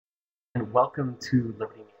and welcome to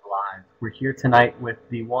Liberty.me Live. We're here tonight with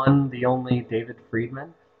the one, the only David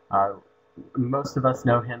Friedman. Uh, Most of us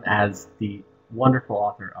know him as the wonderful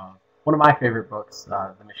author of one of my favorite books,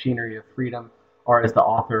 The Machinery of Freedom, or as the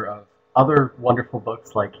author of other wonderful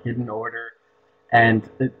books like Hidden Order.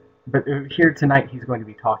 But here tonight, he's going to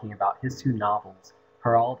be talking about his two novels,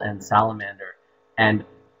 Harald and Salamander. And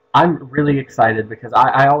I'm really excited because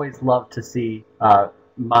I always love to see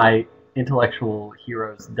my intellectual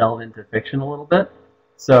heroes delve into fiction a little bit.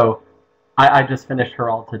 So I just finished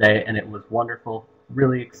Harald today, and it was wonderful.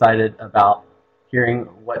 Really excited about hearing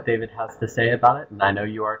what David has to say about it, and I know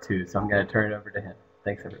you are too. So I'm going to turn it over to him.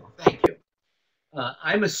 Thanks, everyone. Thank you.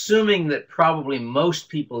 I'm assuming that probably most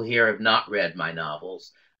people here have not read my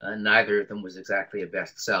novels. Neither of them was exactly a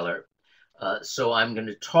bestseller. So I'm going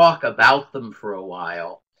to talk about them for a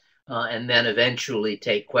while and then eventually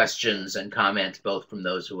take questions and comments both from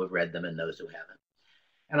those who have read them and those who haven't.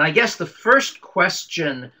 And I guess the first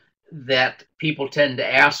question that people tend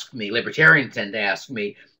to ask me, libertarians tend to ask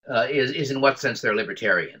me, is in what sense they're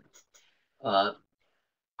libertarian. There's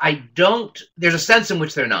a sense in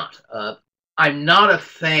which they're not. I'm not a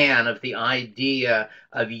fan of the idea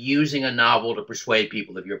of using a novel to persuade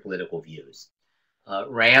people of your political views.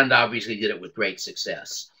 Rand obviously did it with great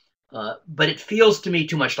success. But it feels to me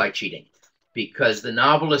too much like cheating because the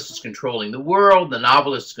novelist is controlling the world, the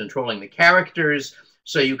novelist is controlling the characters,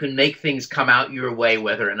 so you can make things come out your way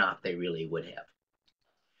whether or not they really would have.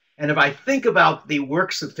 And if I think about the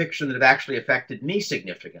works of fiction that have actually affected me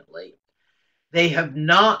significantly, they have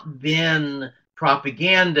not been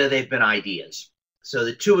propaganda, they've been ideas. So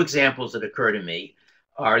the two examples that occur to me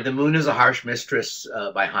are The Moon is a Harsh Mistress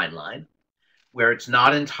by Heinlein, where it's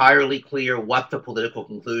not entirely clear what the political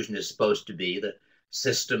conclusion is supposed to be. The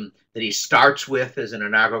system that he starts with is an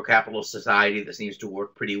anarcho-capitalist society that seems to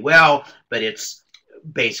work pretty well, but it's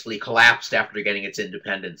basically collapsed after getting its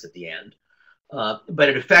independence at the end. But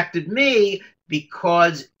it affected me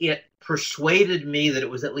because it persuaded me that it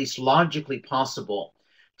was at least logically possible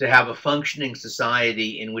to have a functioning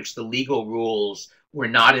society in which the legal rules were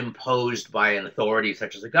not imposed by an authority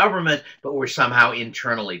such as the government, but were somehow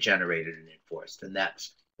internally generated and enforced. And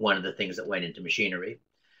that's one of the things that went into Machinery.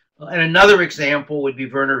 And another example would be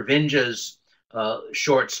Werner Vinge's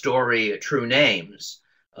short story, True Names,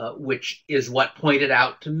 which is what pointed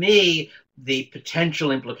out to me the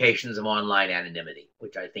potential implications of online anonymity,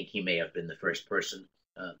 which I think he may have been the first person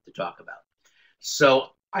to talk about.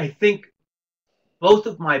 So I think both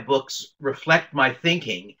of my books reflect my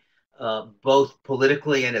thinking, both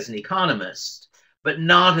politically and as an economist, but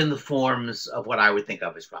not in the forms of what I would think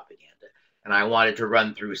of as propaganda. And I wanted to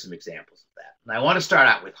run through some examples of that. And I want to start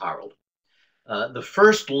out with Harald. The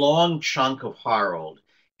first long chunk of Harald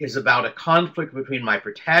is about a conflict between my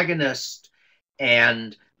protagonist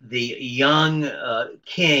and the young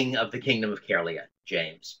king of the Kingdom of Caerlia,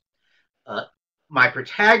 James. My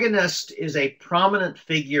protagonist is a prominent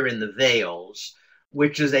figure in the Vales,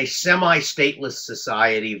 which is a semi-stateless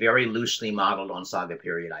society very loosely modeled on Saga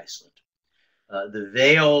period Iceland. The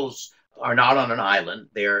Vales are not on an island.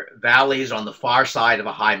 They're valleys on the far side of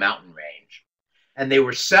a high mountain range. And they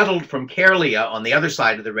were settled from Caerlia on the other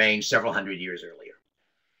side of the range several hundred years earlier.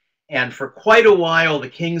 And for quite a while, the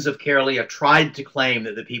kings of Caerlia tried to claim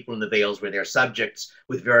that the people in the Vales were their subjects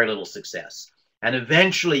with very little success. And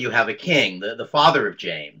eventually you have a king, the father of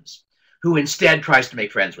James, who instead tries to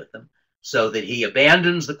make friends with them, so that he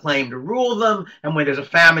abandons the claim to rule them, and when there's a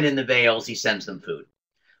famine in the Vales, he sends them food.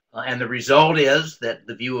 And the result is that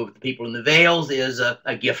the view of the people in the Vales is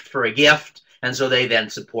a gift for a gift, and so they then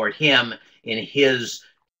support him in his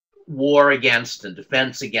war against and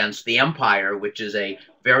defense against the empire, which is a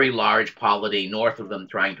very large polity north of them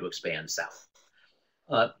trying to expand south.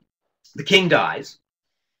 The king dies.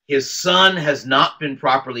 His son has not been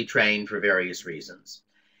properly trained for various reasons.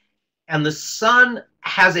 And the son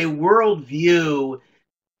has a worldview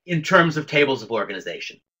in terms of tables of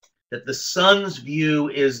organization. That the son's view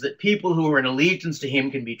is that people who are in allegiance to him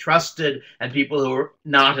can be trusted, and people who are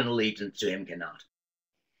not in allegiance to him cannot.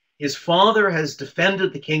 His father has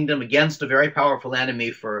defended the kingdom against a very powerful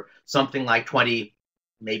enemy for something like 20,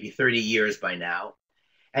 maybe 30 years by now.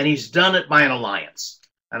 And he's done it by an alliance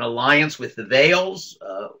with the Vales,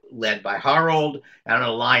 led by Harald, and an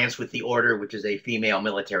alliance with the Order, which is a female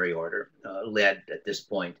military order, led at this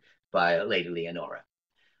point by Lady Leonora.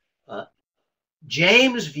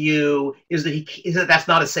 James' view is that that's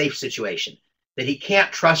not a safe situation, that he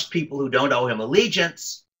can't trust people who don't owe him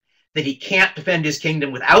allegiance, that he can't defend his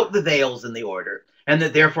kingdom without the Vales and the Order, and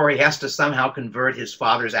that therefore he has to somehow convert his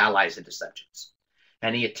father's allies into subjects.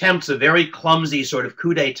 And he attempts a very clumsy sort of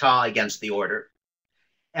coup d'etat against the Order.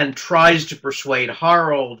 and tries to persuade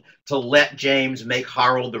Harald to let James make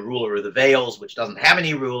Harald the ruler of the Vales, which doesn't have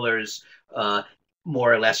any rulers,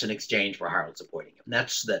 more or less in exchange for Harald supporting him.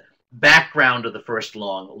 That's the background of the first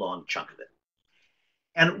long chunk of it.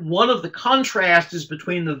 And one of the contrasts is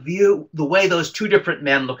between the way those two different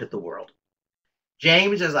men look at the world.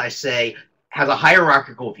 James, as I say, has a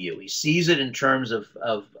hierarchical view. He sees it in terms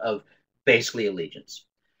of basically allegiance.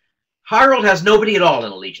 Harald has nobody at all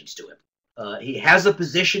in allegiance to him. He has a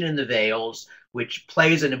position in the Vales, which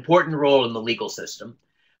plays an important role in the legal system,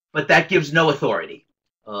 but that gives no authority.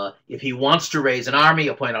 If he wants to raise an army,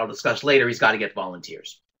 a point I'll discuss later, he's got to get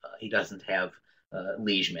volunteers. He doesn't have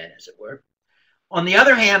liege men, as it were. On the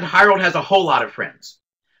other hand, Harald has a whole lot of friends.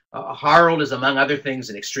 Harald is, among other things,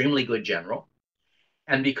 an extremely good general.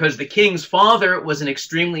 And because the king's father was an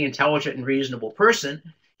extremely intelligent and reasonable person,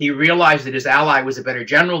 he realized that his ally was a better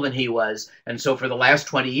general than he was. And so for the last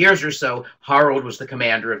 20 years or so, Harald was the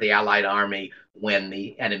commander of the Allied army when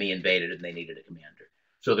the enemy invaded and they needed a commander.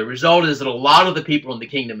 So the result is that a lot of the people in the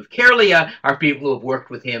kingdom of Caerlia are people who have worked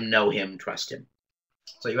with him, know him, trust him.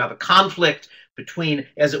 So you have a conflict between,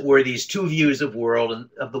 as it were, these two views of the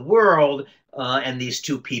world and these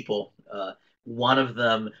two people. One of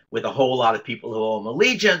them with a whole lot of people who owe him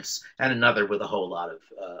allegiance, and another with a whole lot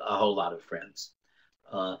of friends.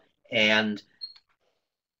 And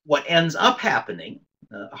what ends up happening,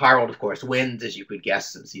 Harald, of course, wins, as you could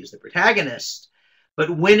guess, since he's the protagonist.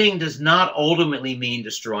 But winning does not ultimately mean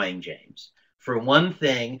destroying James. For one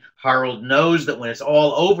thing, Harald knows that when it's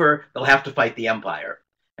all over, they'll have to fight the Empire,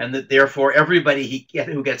 and that therefore everybody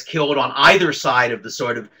who gets killed on either side of the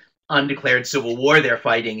sort of undeclared civil war they're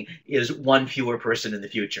fighting is one fewer person in the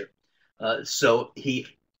future. So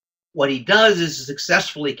what he does is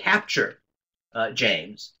successfully capture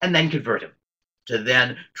James and then convert him, to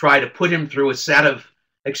then try to put him through a set of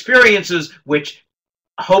experiences which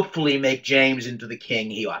hopefully make James into the king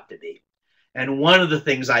he ought to be. And one of the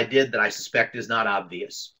things I did that I suspect is not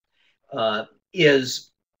obvious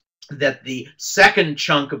is that the second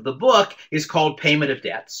chunk of the book is called Payment of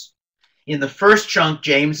Debts. In the first chunk,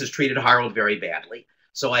 James has treated Harald very badly.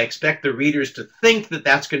 So I expect the readers to think that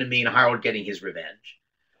that's going to mean Harald getting his revenge.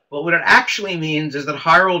 But what it actually means is that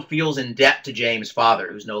Harald feels in debt to James'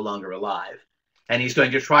 father, who's no longer alive. And he's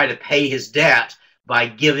going to try to pay his debt by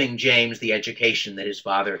giving James the education that his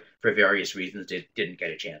father, for various reasons, didn't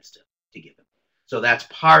get a chance to give him. So that's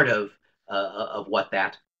part of what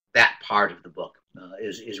that part of the book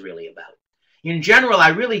is really about. In general, I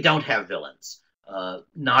really don't have villains.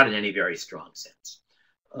 Not in any very strong sense.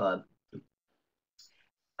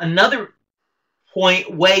 Another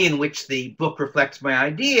way in which the book reflects my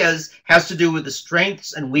ideas has to do with the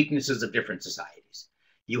strengths and weaknesses of different societies.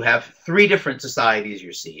 You have three different societies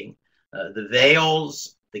you're seeing. The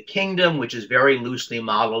Vales, the kingdom, which is very loosely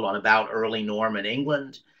modeled on about early Norman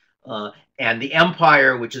England, and the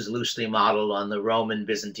empire, which is loosely modeled on the Roman,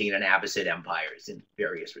 Byzantine, and Abbasid empires in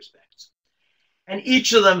various respects. And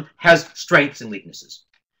each of them has strengths and weaknesses.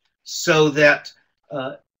 So that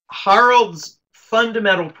Harald's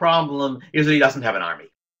fundamental problem is that he doesn't have an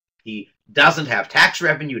army. He doesn't have tax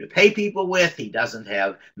revenue to pay people with. He doesn't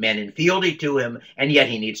have men in fealty to him, and yet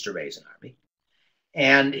he needs to raise an army.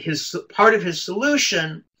 And part of his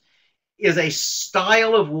solution is a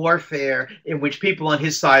style of warfare in which people on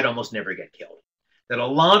his side almost never get killed. That a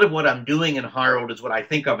lot of what I'm doing in Harald is what I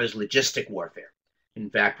think of as logistic warfare. In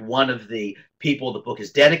fact, one of the people the book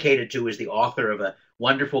is dedicated to is the author of a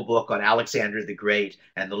wonderful book on Alexander the Great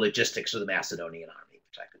and the logistics of the Macedonian army,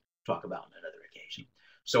 which I could talk about on another occasion.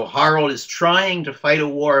 So Harald is trying to fight a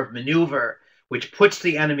war of maneuver which puts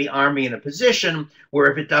the enemy army in a position where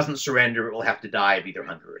if it doesn't surrender, it will have to die of either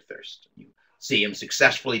hunger or thirst. You see him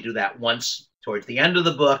successfully do that once towards the end of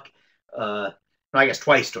the book, I guess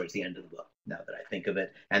twice towards the end of the book, now that I think of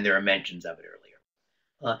it, and there are mentions of it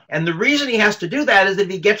earlier. And the reason he has to do that is that if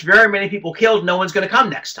he gets very many people killed, no one's going to come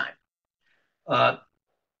next time.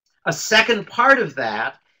 A second part of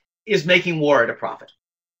that is making war at a profit.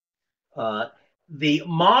 The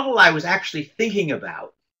model I was actually thinking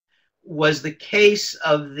about was the case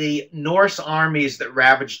of the Norse armies that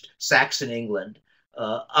ravaged Saxon England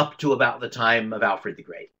up to about the time of Alfred the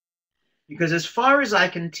Great. Because as far as I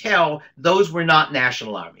can tell, those were not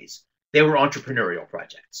national armies. They were entrepreneurial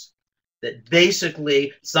projects. That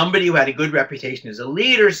basically somebody who had a good reputation as a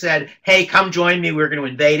leader said, hey, come join me. We're going to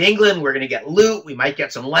invade England. We're going to get loot. We might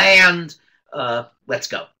get some land. Let's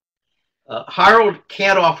go. Harald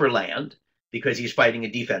can't offer land because he's fighting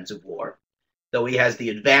a defensive war, though he has the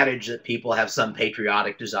advantage that people have some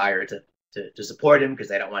patriotic desire to support him because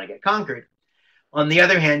they don't want to get conquered. On the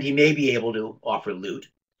other hand, he may be able to offer loot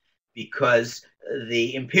because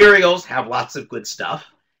The Imperials have lots of good stuff,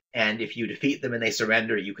 and if you defeat them and they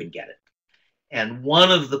surrender, you can get it. And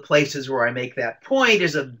one of the places where I make that point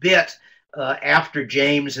is a bit after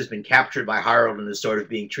James has been captured by Harald and is sort of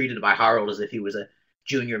being treated by Harald as if he was a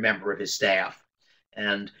junior member of his staff.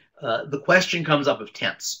 And the question comes up of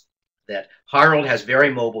tents, that Harald has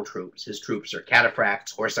very mobile troops. His troops are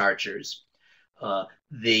cataphracts, horse archers.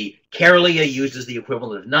 The Carolia uses the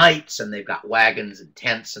equivalent of knights, and they've got wagons and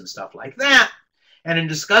tents and stuff like that. And in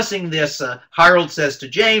discussing this, Harald says to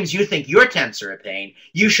James, you think your tents are a pain.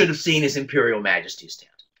 You should have seen His Imperial Majesty's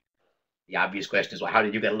tent. The obvious question is, well, how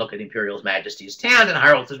did you get a look at Imperial Majesty's tent? And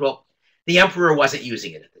Harald says, well, the Emperor wasn't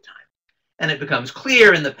using it at the time. And it becomes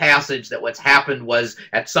clear in the passage that what's happened was,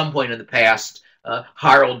 at some point in the past,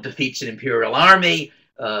 Harald defeats an Imperial army.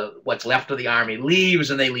 What's left of the army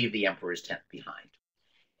leaves, and they leave the Emperor's tent behind.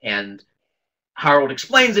 And Harald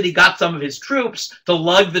explains that he got some of his troops to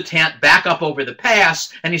lug the tent back up over the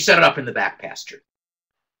pass, and he set it up in the back pasture.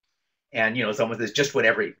 And, you know, someone says, just what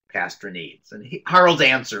every pasture needs. And Harald's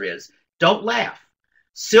answer is, don't laugh.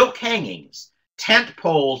 Silk hangings, tent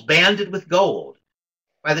poles banded with gold.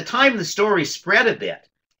 By the time the story spread a bit,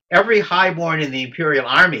 every highborn in the Imperial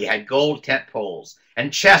army had gold tent poles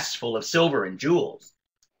and chests full of silver and jewels.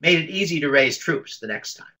 Made it easy to raise troops the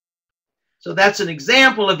next time. So that's an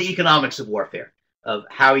example of the economics of warfare, of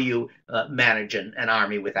how you manage an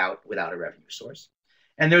army without a revenue source.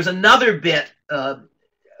 And there's another bit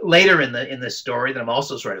later in this story that I'm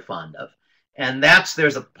also sort of fond of, and that's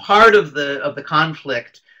there's a part of the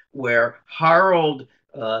conflict where Harald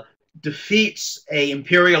defeats an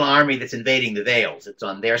imperial army that's invading the Vales. It's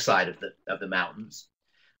on their side of the mountains,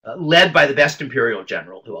 led by the best imperial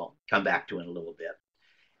general, who I'll come back to in a little bit,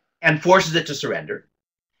 and forces it to surrender.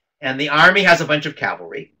 And the army has a bunch of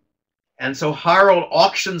cavalry. And so Harald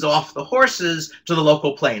auctions off the horses to the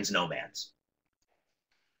local plains nomads.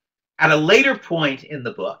 At a later point in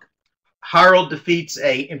the book, Harald defeats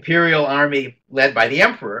an imperial army led by the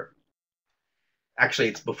emperor. Actually,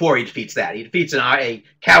 it's before he defeats that. He defeats a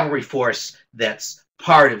cavalry force that's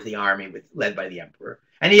part of the army led by the emperor.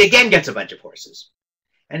 And he again gets a bunch of horses.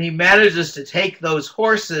 And he manages to take those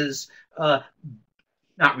horses,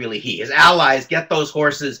 not really he, his allies get those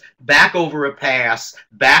horses back over a pass,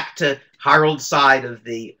 back to Harald's side of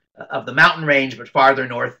the mountain range, but farther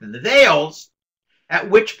north than the Vales, at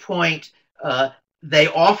which point they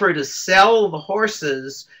offer to sell the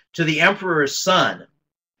horses to the emperor's son,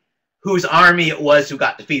 whose army it was who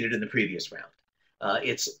got defeated in the previous round.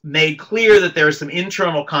 It's made clear that there's some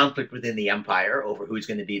internal conflict within the empire over who's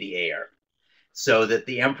going to be the heir, so that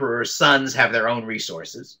the emperor's sons have their own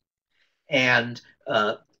resources. And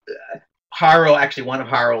Harald, actually one of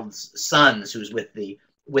Harald's sons, who's with the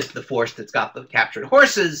force that's got the captured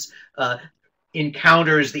horses,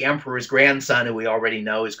 encounters the emperor's grandson, who he already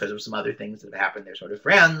knows because of some other things that have happened. They're sort of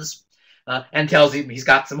friends, and tells him he's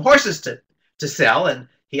got some horses to sell, and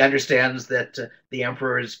he understands that the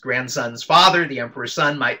emperor's grandson's father, the emperor's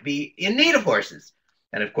son, might be in need of horses.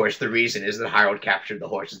 And of course, the reason is that Harald captured the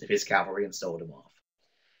horses of his cavalry and sold them off.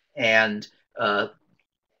 And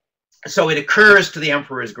so it occurs to the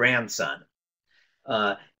emperor's grandson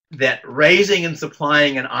that raising and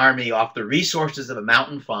supplying an army off the resources of a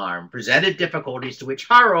mountain farm presented difficulties to which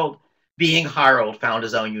Harald, being Harald, found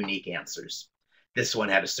his own unique answers. This one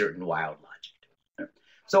had a certain wild logic to it.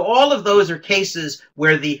 So all of those are cases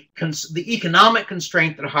where the economic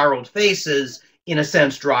constraint that Harald faces, in a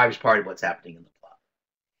sense, drives part of what's happening in the plot.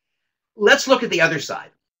 Let's look at the other side.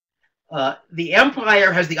 The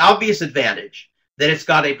empire has the obvious advantage that it's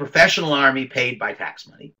got a professional army paid by tax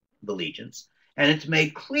money, the legions, and it's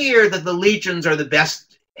made clear that the legions are the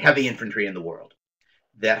best heavy infantry in the world,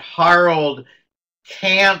 that Harald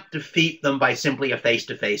can't defeat them by simply a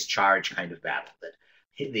face-to-face charge kind of battle,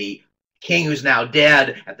 that the king, who's now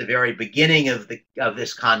dead, at the very beginning of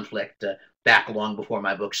this conflict, back long before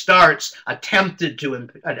my book starts, attempted to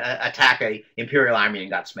attack an imperial army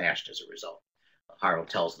and got smashed as a result. Harald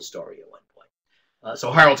tells the story at one point.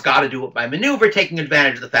 So Harald's got to do it by maneuver, taking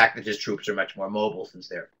advantage of the fact that his troops are much more mobile since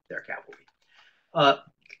they're cavalry.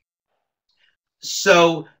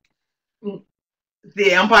 So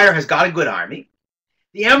the empire has got a good army.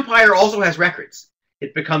 The empire also has records.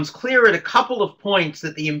 It becomes clear at a couple of points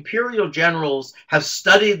that the imperial generals have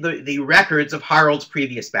studied the records of Harald's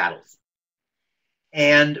previous battles.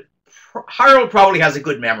 And Harald probably has a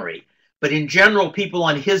good memory, but in general, people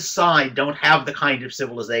on his side don't have the kind of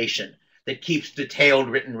civilization that keeps detailed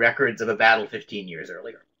written records of a battle 15 years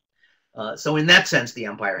earlier. So in that sense, the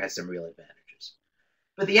empire has some real advantages.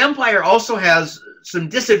 But the empire also has some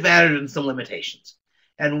disadvantages and some limitations.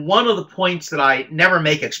 And one of the points that I never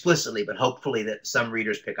make explicitly, but hopefully that some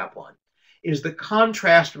readers pick up on, is the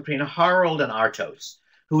contrast between Harald and Artos,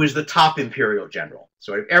 who is the top imperial general.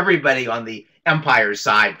 So everybody on the empire's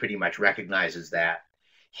side pretty much recognizes that.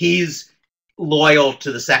 He's loyal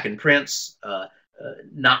to the second prince,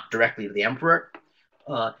 not directly to the emperor.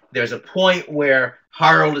 There's a point where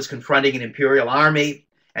Harald is confronting an imperial army,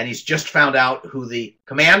 and he's just found out who the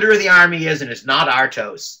commander of the army is, and it's not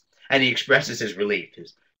Artos. And he expresses his relief.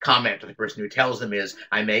 His comment to the person who tells him is,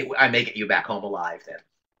 I may get you back home alive then.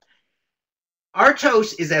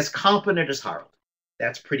 Artos is as competent as Harald.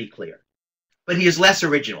 That's pretty clear. But he is less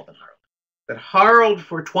original than Harald. That Harald,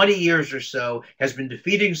 for 20 years or so, has been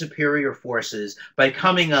defeating superior forces by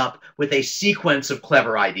coming up with a sequence of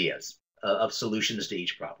clever ideas, of solutions to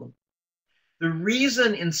each problem. The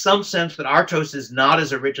reason, in some sense, that Artos is not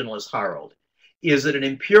as original as Harald is that an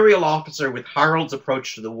imperial officer with Harald's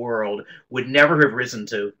approach to the world would never have risen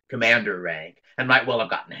to commander rank and might well have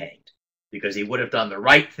gotten hanged, because he would have done the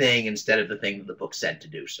right thing instead of the thing that the book said to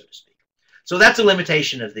do, so to speak. So that's a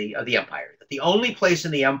limitation of the empire. The only place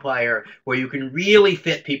in the empire where you can really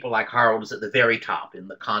fit people like Harald is at the very top, in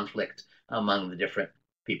the conflict among the different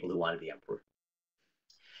people who want to be emperor.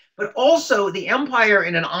 But also, the empire,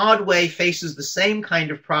 in an odd way, faces the same kind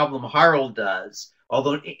of problem Harald does,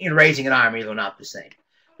 although in raising an army, though not the same.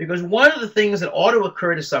 Because one of the things that ought to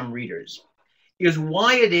occur to some readers is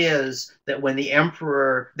why it is that when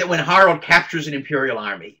Harald captures an imperial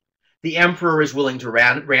army, the emperor is willing to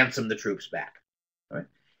ransom the troops back. Right?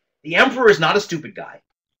 The emperor is not a stupid guy.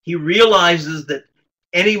 He realizes that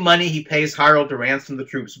any money he pays Harald to ransom the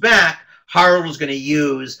troops back, Harald is going to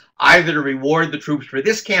use either to reward the troops for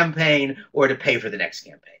this campaign or to pay for the next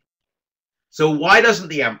campaign. So why doesn't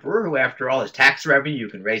the emperor, who after all is tax revenue,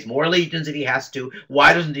 can raise more legions if he has to,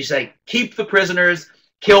 why doesn't he say, keep the prisoners,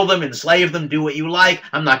 kill them, enslave them, do what you like,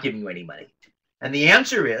 I'm not giving you any money? And the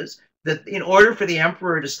answer is that in order for the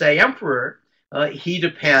emperor to stay emperor, he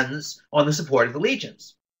depends on the support of the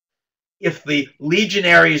legions. If the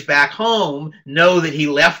legionaries back home know that he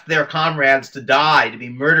left their comrades to die, to be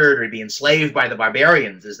murdered, or to be enslaved by the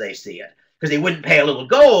barbarians, as they see it, because they wouldn't pay a little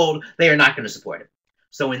gold, they are not going to support him.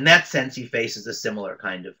 So in that sense, he faces a similar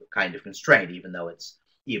kind of constraint, even though it's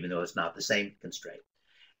not the same constraint.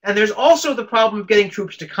 And there's also the problem of getting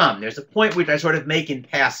troops to come. There's a point which I sort of make in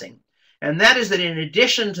passing, and that is that in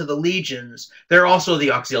addition to the legions, there are also the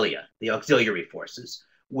auxilia, the auxiliary forces,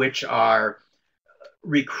 which are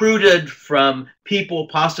recruited from people,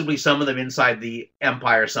 possibly some of them inside the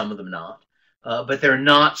empire, some of them not, but they're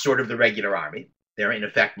not sort of the regular army. They're in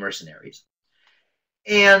effect mercenaries.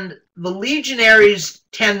 And the legionaries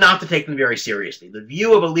tend not to take them very seriously. The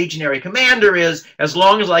view of a legionary commander is, as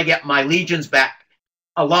long as I get my legions back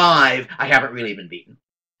alive, I haven't really been beaten.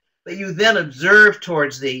 But you then observe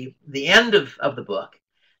towards the end of the book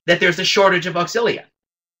that there's a shortage of auxilia.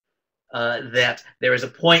 That there is a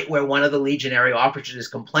point where one of the legionary officers is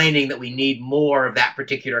complaining that we need more of that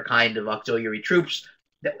particular kind of auxiliary troops,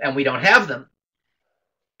 and we don't have them.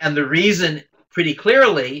 And the reason, pretty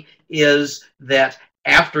clearly, is that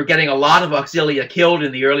after getting a lot of auxilia killed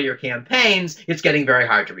in the earlier campaigns, it's getting very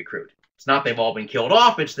hard to recruit. It's not they've all been killed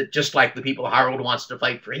off, it's that just like the people Harald wants to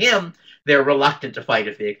fight for him, they're reluctant to fight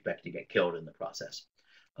if they expect to get killed in the process.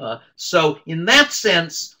 So in that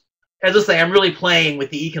sense, as I say, I'm really playing with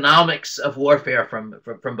the economics of warfare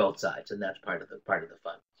from both sides, and that's part of the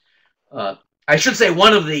fun. I should say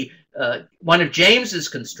one of James's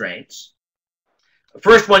constraints.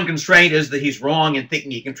 First one constraint is that he's wrong in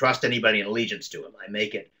thinking he can trust anybody in allegiance to him. I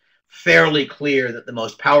make it fairly clear that the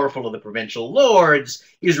most powerful of the provincial lords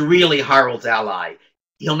is really Harald's ally.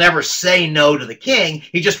 He'll never say no to the king.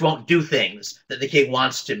 He just won't do things that the king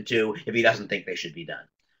wants him to if he doesn't think they should be done.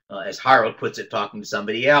 As Harald puts it, talking to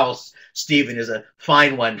somebody else, Stephen is a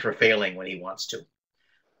fine one for failing when he wants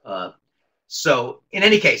to. So in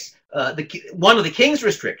any case, one of the king's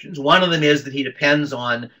restrictions, one of them is that he depends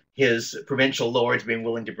on his provincial lords being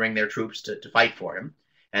willing to bring their troops to fight for him.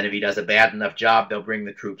 And if he does a bad enough job, they'll bring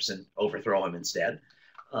the troops and overthrow him instead.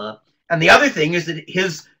 And the other thing is that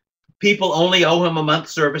his people only owe him a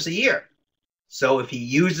month's service a year. So if he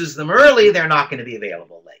uses them early, they're not going to be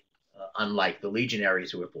available late, unlike the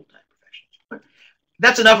legionaries who are full-time professionals.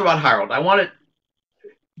 That's enough about Harald. I want to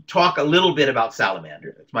talk a little bit about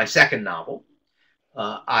Salamander. It's my second novel.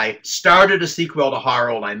 I started a sequel to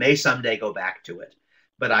Harald. I may someday go back to it.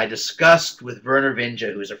 But I discussed with Werner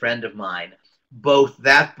Vinge, who's a friend of mine, both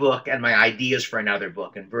that book and my ideas for another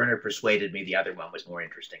book. And Werner persuaded me the other one was more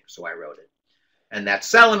interesting, so I wrote it. And that's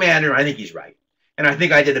Salamander. I think he's right. And I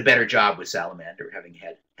think I did a better job with Salamander, having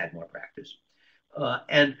had more practice.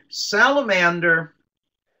 And Salamander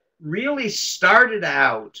really started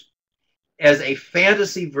out as a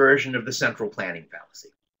fantasy version of the central planning fallacy.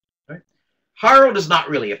 Right? Harald is not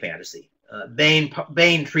really a fantasy.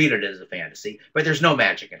 Bain treated it as a fantasy, but there's no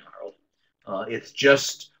magic in Harald. It's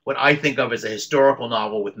just what I think of as a historical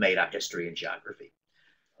novel with made-up history and geography.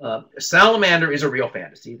 Salamander is a real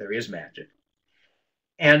fantasy. There is magic.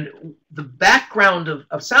 And the background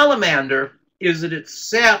of Salamander is that it's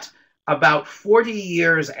set about 40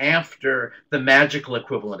 years after the magical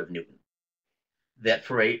equivalent of Newton. That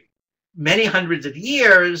for many hundreds of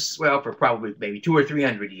years, well, for probably maybe 200 or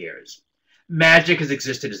 300 years, magic has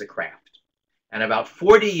existed as a craft. And about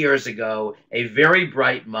 40 years ago, a very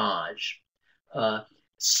bright mage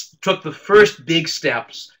took the first big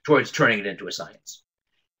steps towards turning it into a science.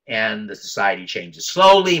 And the society changes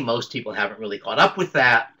slowly. Most people haven't really caught up with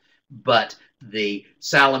that, but the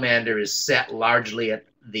Salamander is set largely at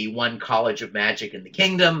the one college of magic in the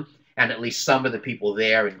kingdom, and at least some of the people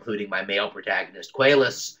there, including my male protagonist,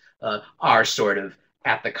 Qualis, are sort of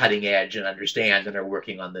at the cutting edge and understand and are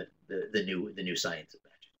working on the new science of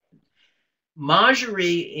magic.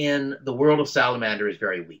 Magerie in the world of Salamander is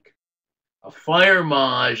very weak. A fire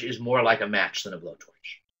mage is more like a match than a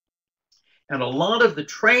blowtorch. And a lot of the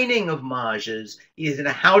training of mages is in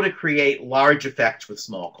how to create large effects with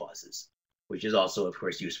small causes, which is also, of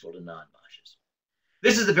course, useful to non-mages.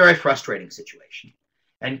 This is a very frustrating situation.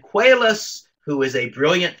 And Qualis, who is a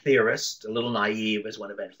brilliant theorist, a little naive, as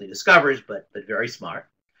one eventually discovers, but very smart,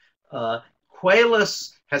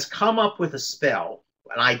 Qualis has come up with a spell,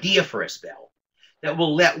 an idea for a spell, that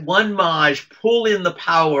will let one mage pull in the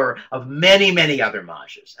power of many, many other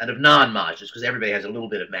mages, and of non-mages, because everybody has a little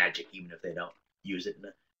bit of magic, even if they don't use it in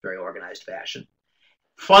a very organized fashion,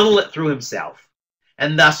 funnel it through himself,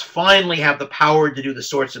 and thus finally have the power to do the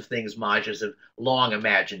sorts of things mages have long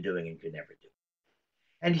imagined doing and could never do.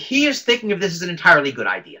 And he is thinking of this as an entirely good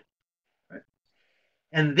idea. Right?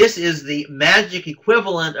 And this is the magic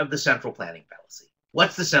equivalent of the central planning fallacy.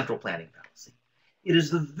 What's the central planning fallacy? It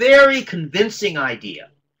is the very convincing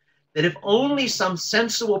idea that if only some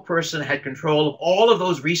sensible person had control of all of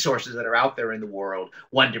those resources that are out there in the world,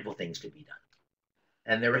 wonderful things could be done.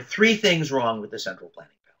 And there are three things wrong with the central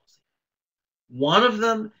planning fallacy. One of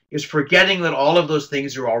them is forgetting that all of those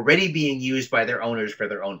things are already being used by their owners for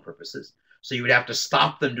their own purposes. So you would have to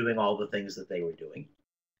stop them doing all the things that they were doing.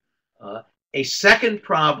 A second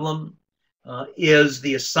problem is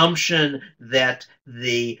the assumption that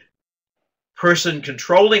the person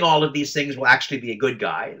controlling all of these things will actually be a good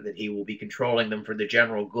guy, that he will be controlling them for the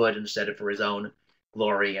general good instead of for his own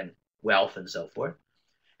glory and wealth and so forth.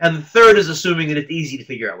 And the third is assuming that it's easy to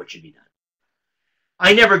figure out what should be done.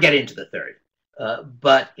 I never get into the third,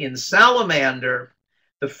 but in Salamander,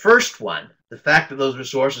 the first one, the fact that those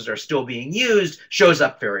resources are still being used, shows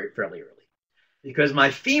up fairly early. Because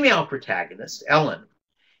my female protagonist, Ellen,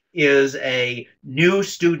 is a new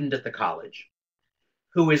student at the college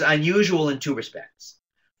who is unusual in two respects.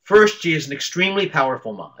 First, she is an extremely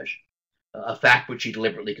powerful mage, a fact which she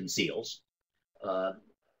deliberately conceals.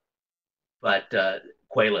 But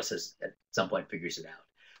Qualis at some point figures it out.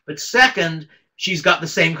 But second, she's got the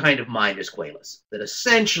same kind of mind as Qualis, that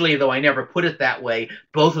essentially, though I never put it that way,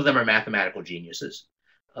 both of them are mathematical geniuses.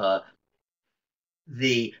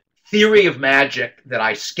 The theory of magic that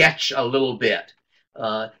I sketch a little bit,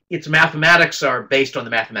 its mathematics are based on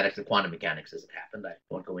the mathematics of quantum mechanics as it happened. I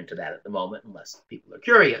won't go into that at the moment unless people are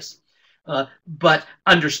curious. But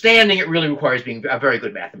understanding it really requires being a very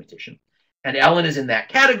good mathematician. And Ellen is in that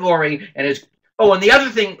category. And is, oh, and the other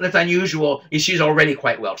thing that's unusual is she's already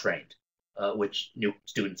quite well trained, which new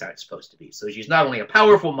students aren't supposed to be. So she's not only a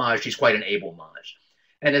powerful mage, she's quite an able mage.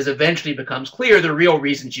 And as eventually becomes clear, the real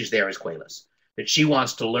reason she's there is Qualis, that she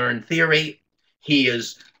wants to learn theory. He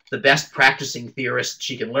is the best practicing theorist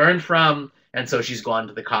she can learn from, and so she's gone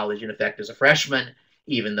to the college, in effect, as a freshman,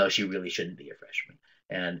 even though she really shouldn't be a freshman.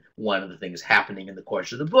 And one of the things happening in the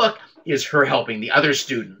course of the book is her helping the other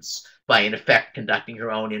students by, in effect, conducting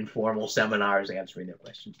her own informal seminars, answering their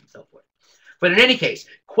questions, and so forth. But in any case,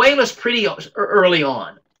 Qualis pretty early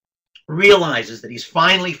on realizes that he's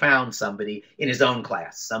finally found somebody in his own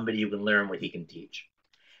class, somebody who can learn what he can teach.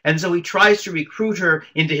 And so he tries to recruit her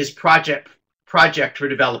into his project for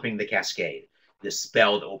developing the cascade, this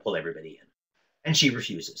spell that will pull everybody in. And she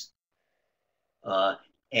refuses.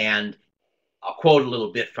 And I'll quote a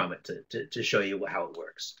little bit from it to show you how it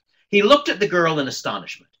works. He looked at the girl in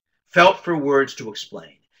astonishment, felt for words to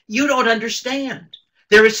explain. You don't understand.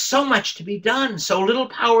 There is so much to be done, so little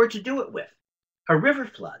power to do it with. A river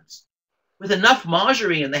floods. With enough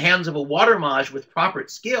magerie in the hands of a water mage with proper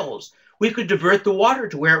skills, we could divert the water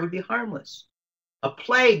to where it would be harmless. A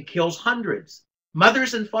plague kills hundreds.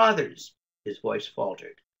 Mothers and fathers, his voice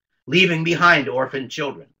faltered, leaving behind orphaned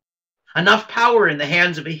children. Enough power in the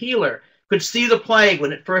hands of a healer could see the plague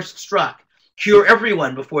when it first struck, cure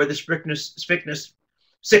everyone before the sickness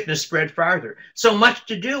spread farther. So much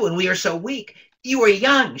to do, and we are so weak. You are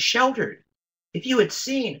young, sheltered. If you had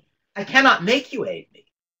seen, I cannot make you aid me,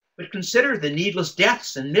 but consider the needless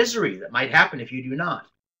deaths and misery that might happen if you do not.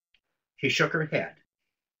 She shook her head.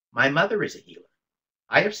 My mother is a healer.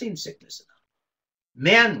 I have seen sickness enough.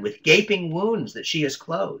 Men with gaping wounds that she has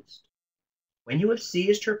closed. When you have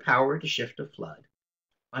seized her power to shift a flood,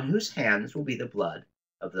 on whose hands will be the blood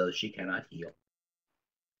of those she cannot heal.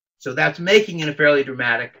 So that's making, in a fairly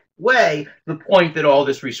dramatic way, the point that all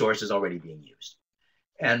this resource is already being used.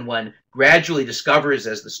 And one gradually discovers,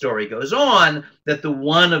 as the story goes on, that the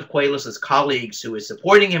one of Cuellar's colleagues who is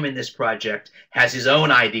supporting him in this project has his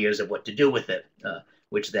own ideas of what to do with it,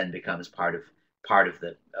 which then becomes part of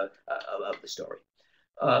the story.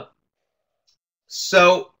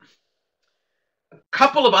 So a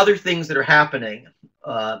couple of other things that are happening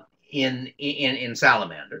in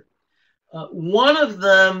Salamander. One of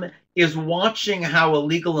them is watching how a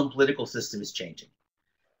legal and political system is changing.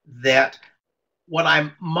 That what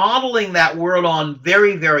I'm modeling that world on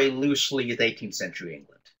very, very loosely is 18th century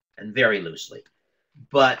England, and very loosely.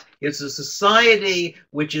 But it's a society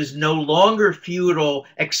which is no longer feudal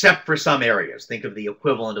except for some areas. Think of the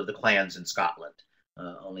equivalent of the clans in Scotland.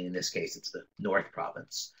 Only in this case, it's the North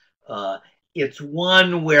Province. It's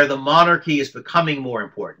one where the monarchy is becoming more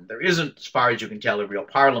important. There isn't, as far as you can tell, a real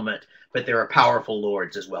parliament, but there are powerful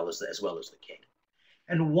lords as well as the king.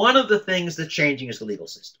 And one of the things that's changing is the legal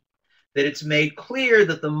system. That it's made clear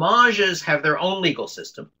that the Mages have their own legal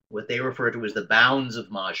system, what they refer to as the bounds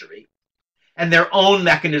of Magerie, and their own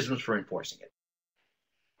mechanisms for enforcing it.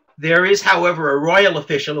 There is, however, a royal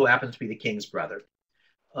official who happens to be the king's brother,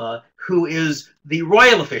 who is the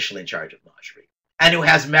royal official in charge of Magerie, and who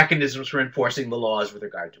has mechanisms for enforcing the laws with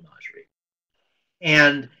regard to Magerie.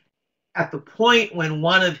 And at the point when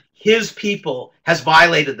one of his people has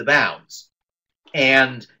violated the bounds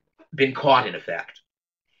and been caught, in effect,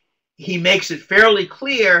 he makes it fairly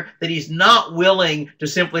clear that he's not willing to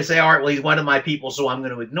simply say, all right, well, he's one of my people, so I'm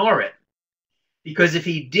going to ignore it. Because if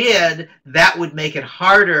he did, that would make it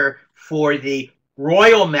harder for the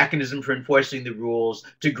royal mechanism for enforcing the rules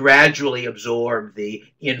to gradually absorb the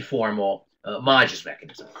informal Mages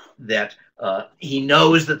mechanism. That he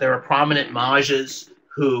knows that there are prominent Mages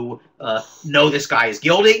who know this guy is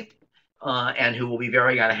guilty and who will be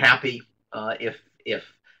very unhappy if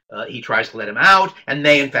he tries to let him out, and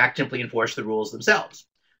they, in fact, simply enforce the rules themselves.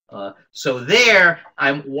 So there,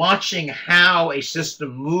 I'm watching how a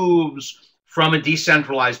system moves from a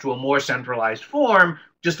decentralized to a more centralized form,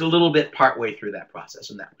 just a little bit partway through that process,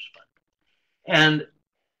 and that was fun. And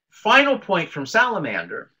final point from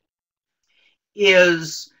Salamander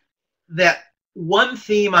is that one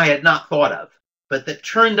theme I had not thought of, but that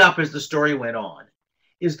turned up as the story went on,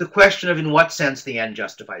 is the question of in what sense the end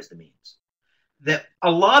justifies the means. That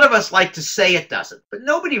a lot of us like to say it doesn't, but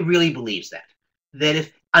nobody really believes that. That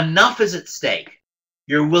if enough is at stake,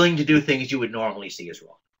 you're willing to do things you would normally see as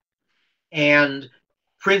wrong. And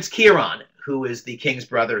Prince Chiron, who is the king's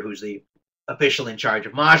brother, who's the official in charge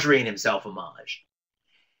of Magerie and himself a Mage,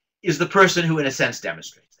 is the person who, in a sense,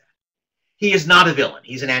 demonstrates that. He is not a villain.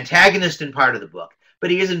 He's an antagonist in part of the book, but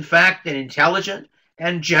he is, in fact, an intelligent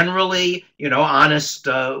and generally, honest,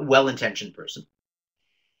 well-intentioned person.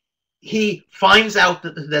 He finds out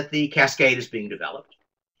that the cascade is being developed.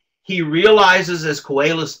 He realizes, as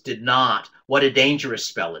Cuellar did not, what a dangerous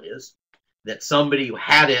spell it is, that somebody who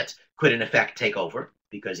had it could, in effect, take over,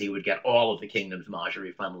 because he would get all of the kingdom's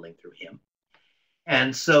Magerie funneling through him.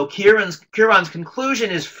 And so Chiron's conclusion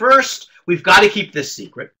is, first, we've got to keep this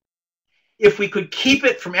secret. If we could keep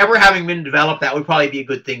it from ever having been developed, that would probably be a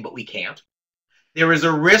good thing, but we can't. There is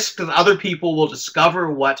a risk that other people will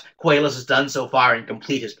discover what Cuellar has done so far and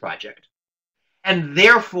complete his project. And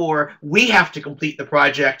therefore, we have to complete the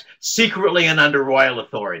project secretly and under royal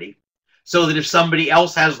authority, so that if somebody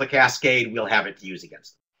else has the cascade, we'll have it to use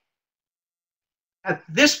against them. At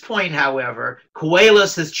this point, however,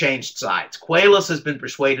 Cuellar has changed sides. Cuellar has been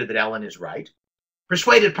persuaded that Ellen is right,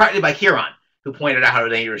 persuaded partly by Chiron, who pointed out how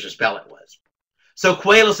dangerous a spell it was. So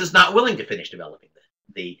Cuellar is not willing to finish developing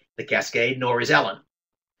the cascade, nor is Ellen.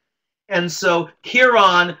 And so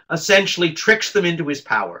Chiron essentially tricks them into his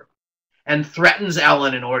power and threatens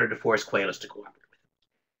Ellen in order to force Cuellar to cooperate with him.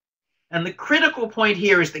 And the critical point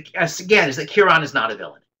here is that, again, is that Chiron is not a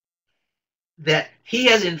villain. That he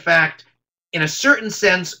has, in fact, in a certain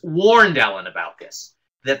sense, warned Ellen about this.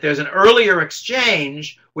 That there's an earlier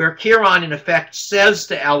exchange where Chiron, in effect, says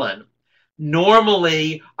to Ellen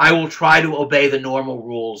normally I will try to obey the normal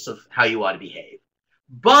rules of how you ought to behave.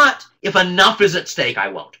 But if enough is at stake, I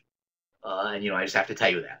won't. And, I just have to tell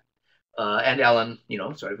you that. And Ellen,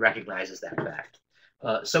 sort of recognizes that fact.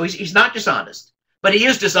 So he's not dishonest, but he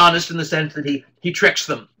is dishonest in the sense that he tricks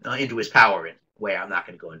them into his power in a way I'm not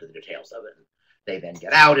going to go into the details of it. They then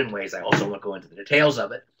get out in ways I also won't go into the details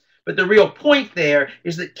of it. But the real point there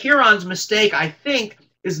is that Chiron's mistake, I think,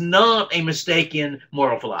 is not a mistake in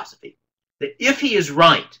moral philosophy. That if he is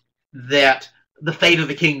right, that the fate of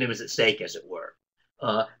the kingdom is at stake, as it were,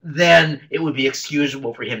 then it would be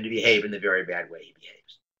excusable for him to behave in the very bad way he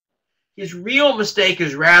behaves. His real mistake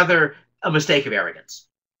is rather a mistake of arrogance.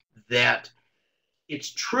 That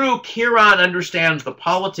it's true Chiron understands the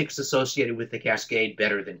politics associated with the cascade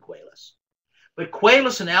better than Coelus. But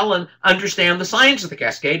Coelus and Ellen understand the science of the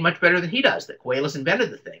cascade much better than he does, that Coelus invented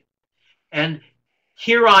the thing. And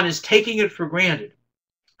Chiron is taking it for granted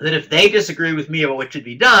that if they disagree with me about what should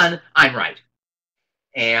be done, I'm right.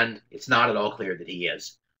 And it's not at all clear that he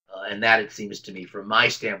is. And that, it seems to me, from my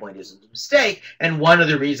standpoint, is a mistake. And one of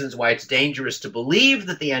the reasons why it's dangerous to believe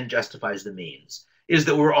that the end justifies the means is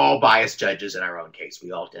that we're all biased judges in our own case.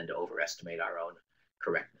 We all tend to overestimate our own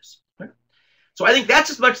correctness. So I think that's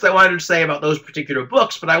as much as I wanted to say about those particular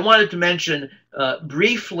books, but I wanted to mention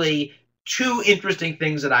briefly two interesting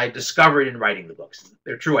things that I discovered in writing the books.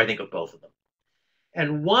 They're true, I think, of both of them.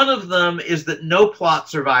 And one of them is that no plot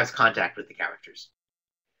survives contact with the characters.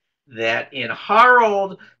 That in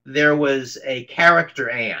Harald, there was a character,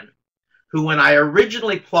 Anne, who, when I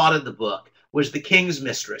originally plotted the book, was the king's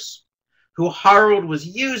mistress, who Harald was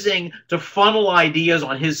using to funnel ideas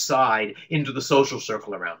on his side into the social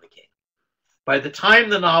circle around the king. By the time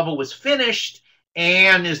the novel was finished,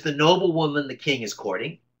 Anne is the noblewoman the king is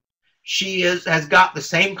courting. She has got the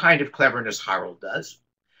same kind of cleverness Harald does.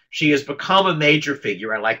 She has become a major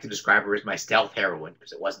figure. I like to describe her as my stealth heroine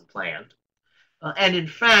because it wasn't planned. And in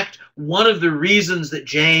fact, one of the reasons that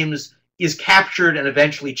James is captured and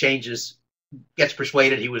eventually gets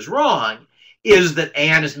persuaded he was wrong, is that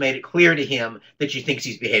Anne has made it clear to him that she thinks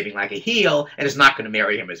he's behaving like a heel and is not going to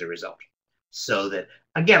marry him as a result. So that,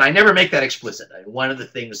 again, I never make that explicit. One of the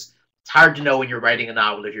things, it's hard to know when you're writing a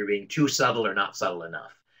novel if you're being too subtle or not subtle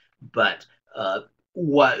enough. But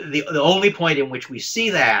the only point in which we see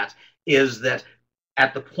that is that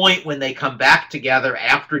at the point when they come back together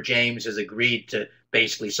after James has agreed to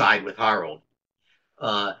basically side with Harald,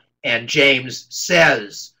 and James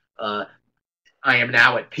says, I am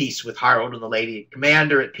now at peace with Harald and the Lady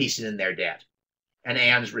Commander, at peace and in their debt. And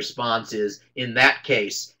Anne's response is, in that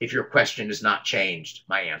case, if your question has not changed,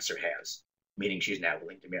 my answer has, meaning she's now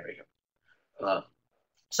willing to marry him.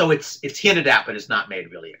 So it's hinted at, but it's not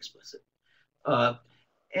made really explicit.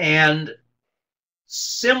 And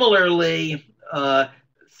similarly,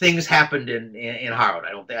 things happened in Harald.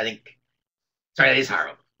 Sorry, that is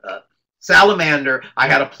Harald. Salamander, I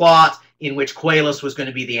had a plot in which Coelus was going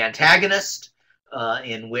to be the antagonist,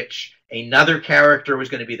 in which another character was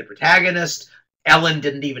going to be the protagonist. Ellen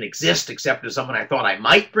didn't even exist except as someone I thought I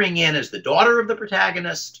might bring in as the daughter of the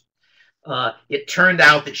protagonist. It turned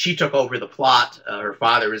out that she took over the plot. Her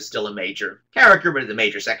father is still a major character, but is a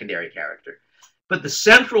major secondary character. But the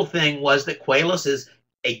central thing was that Coelus is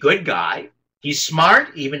a good guy. He's smart,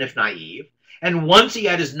 even if naive. And once he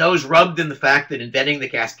had his nose rubbed in the fact that inventing the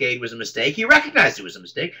cascade was a mistake, he recognized it was a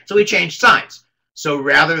mistake, so he changed sides. So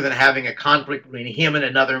rather than having a conflict between him and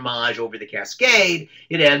another mage over the cascade,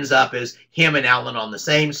 it ends up as him and Ellen on the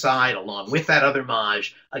same side, along with that other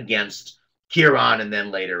mage, against Chiron, and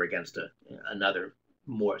then later against another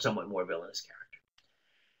somewhat more villainous character.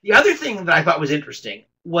 The other thing that I thought was interesting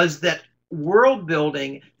was that world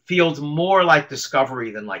building feels more like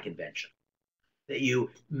discovery than like invention. That you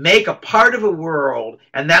make a part of a world,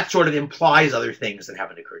 and that sort of implies other things that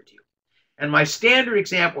haven't occurred to you. And my standard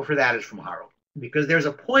example for that is from Harald. Because there's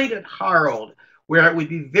a point at Harald where it would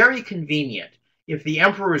be very convenient if the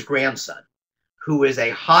emperor's grandson, who is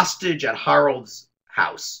a hostage at Harald's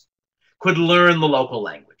house, could learn the local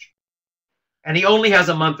language. And he only has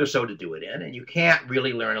a month or so to do it in, and you can't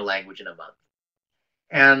really learn a language in a month.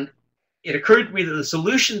 And it occurred to me that the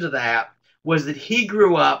solution to that was that he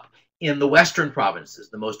grew up in the western provinces,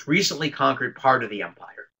 the most recently conquered part of the empire.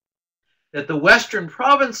 That the western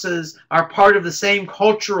provinces are part of the same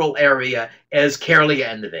cultural area as Caerlia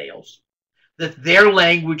and the Vales, that their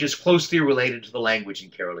language is closely related to the language in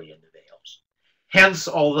Caerlia and the Vales. Hence,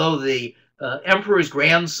 although the emperor's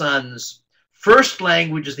grandson's first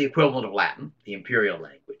language is the equivalent of Latin, the imperial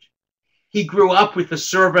language, he grew up with the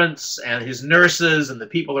servants and his nurses and the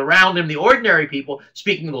people around him, the ordinary people,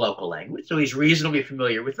 speaking the local language. So he's reasonably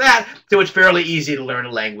familiar with that. So it's fairly easy to learn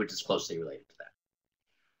a language that's closely related to that.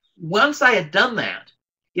 Once I had done that,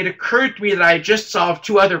 it occurred to me that I had just solved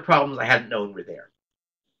two other problems I hadn't known were there.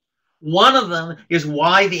 One of them is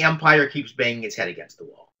why the empire keeps banging its head against the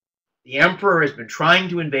wall. The emperor has been trying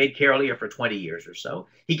to invade Karelia for 20 years or so.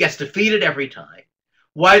 He gets defeated every time.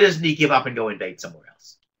 Why doesn't he give up and go invade somewhere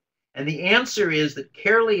else? And the answer is that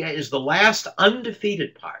Karelia is the last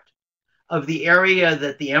undefeated part of the area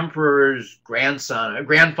that the emperor's grandson, a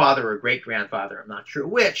grandfather or great-grandfather, I'm not sure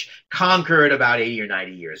which, conquered about 80 or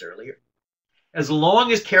 90 years earlier. As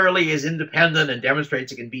long as Karelia is independent and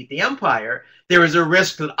demonstrates it can beat the empire, there is a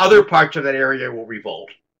risk that other parts of that area will revolt.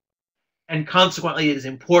 And consequently, it is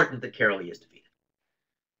important that Karelia is defeated.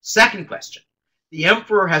 Second question. The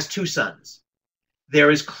emperor has two sons. There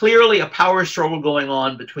is clearly a power struggle going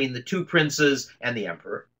on between the two princes and the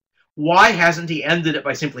emperor. Why hasn't he ended it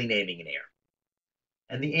by simply naming an heir?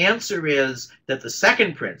 And the answer is that the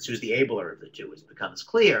second prince, who's the abler of the two, as it becomes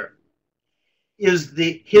clear, is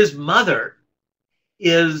his mother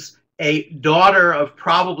is a daughter of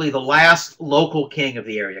probably the last local king of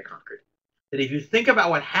the area conquered. That if you think about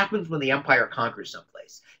what happens when the empire conquers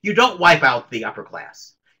someplace, you don't wipe out the upper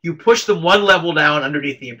class. You push them one level down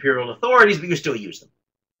underneath the imperial authorities, but you still use them.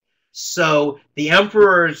 So the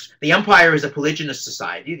empire is a polygynous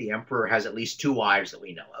society. The emperor has at least two wives that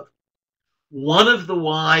we know of. One of the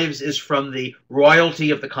wives is from the royalty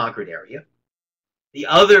of the conquered area. The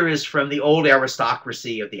other is from the old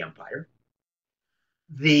aristocracy of the empire.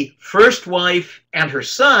 The first wife and her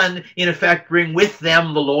son, in effect, bring with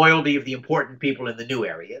them the loyalty of the important people in the new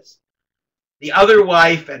areas. The other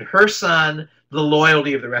wife and her son, the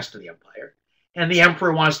loyalty of the rest of the empire. And the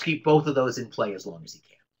emperor wants to keep both of those in play as long as he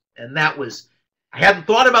can. And that was, I hadn't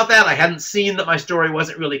thought about that. I hadn't seen that my story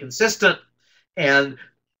wasn't really consistent. And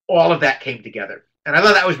all of that came together. And I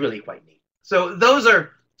thought that was really quite neat. So those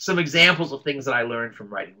are some examples of things that I learned from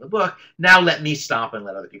writing the book. Now let me stop and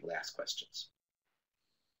let other people ask questions.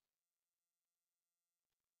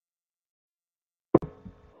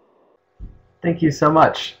 Thank you so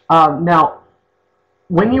much. Now,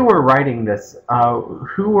 when you were writing this,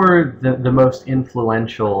 who were the most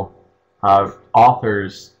influential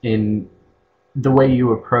authors in the way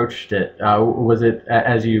you approached it? Was it,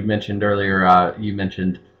 as you mentioned earlier, you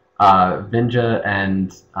mentioned Vinja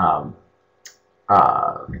and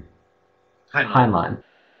Heinlein.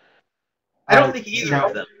 I don't think either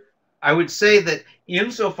of them. I would say that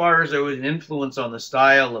insofar as there was an influence on the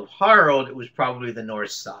style of Harald, it was probably the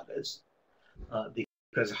Norse sagas.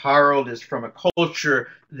 Because Harald is from a culture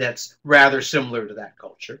that's rather similar to that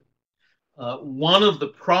culture. One of the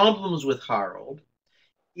problems with Harald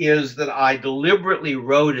is that I deliberately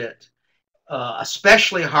wrote it,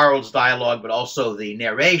 especially Harald's dialogue, but also the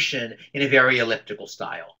narration, in a very elliptical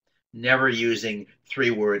style, never using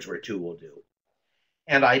three words where two will do.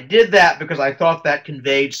 And I did that because I thought that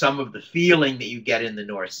conveyed some of the feeling that you get in the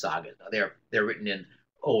Norse sagas. Now, they're written in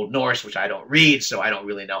Old Norse, which I don't read, so I don't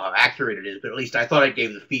really know how accurate it is, but at least I thought it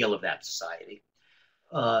gave the feel of that society.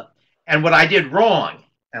 And what I did wrong,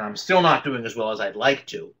 and I'm still not doing as well as I'd like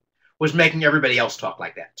to, was making everybody else talk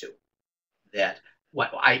like that too. That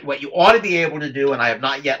what you ought to be able to do, and I have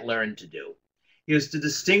not yet learned to do, is to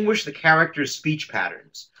distinguish the characters' speech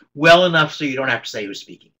patterns well enough so you don't have to say who's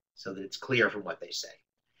speaking, so that it's clear from what they say.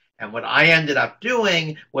 And what I ended up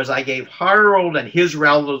doing was I gave Harald and his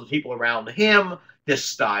relatives, the people around him, this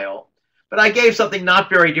style, but I gave something not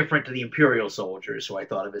very different to the imperial soldiers, who I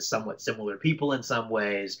thought of as somewhat similar people in some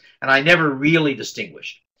ways, and I never really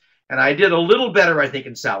distinguished. And I did a little better, I think,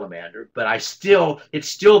 in Salamander, but it's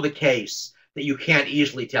still the case that you can't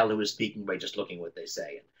easily tell who is speaking by just looking what they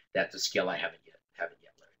say, and that's a skill I haven't yet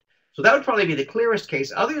learned. So that would probably be the clearest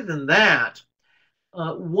case. Other than that,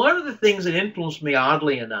 one of the things that influenced me,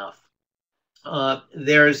 oddly enough,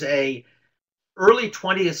 there's a early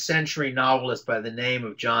 20th century novelist by the name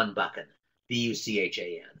of John Buchan,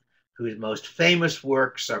 B-U-C-H-A-N, whose most famous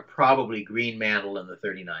works are probably Green Mantle and the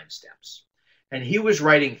 39 Steps. And he was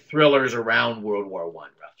writing thrillers around World War I,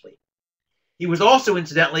 roughly. He was also,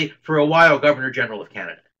 incidentally, for a while, Governor General of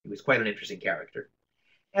Canada. He was quite an interesting character.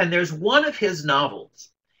 And there's one of his novels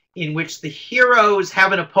in which the heroes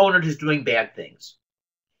have an opponent who's doing bad things.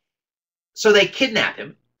 So they kidnap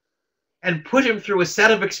him and put him through a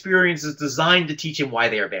set of experiences designed to teach him why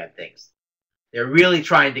they are bad things. They're really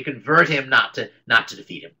trying to convert him, not to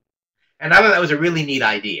defeat him. And I thought that was a really neat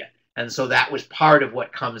idea. And so that was part of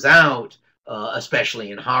what comes out,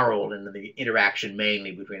 especially in Harald, and the interaction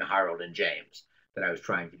mainly between Harald and James, that I was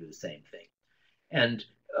trying to do the same thing. And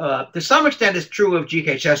To some extent, it's true of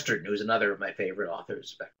G.K. Chesterton, who's another of my favorite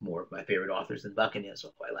authors, in fact, more of my favorite authors than Buchan is,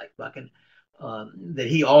 although I like Buchan, that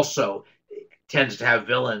he also tends to have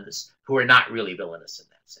villains who are not really villainous in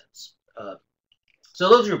that sense. So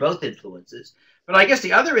those are both influences. But I guess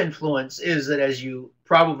the other influence is that, as you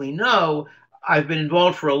probably know, I've been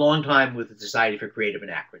involved for a long time with the Society for Creative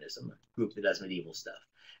Anachronism, a group that does medieval stuff.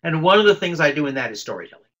 And one of the things I do in that is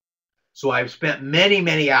storytelling. So I've spent many,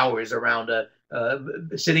 many hours around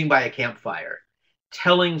sitting by a campfire,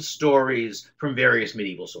 telling stories from various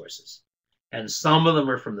medieval sources. And some of them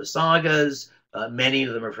are from the sagas, many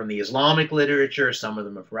of them are from the Islamic literature, some of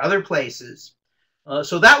them are from other places.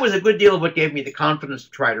 So that was a good deal of what gave me the confidence to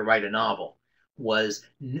try to write a novel. Was,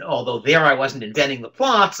 although there I wasn't inventing the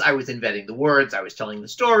plots, I was inventing the words, I was telling the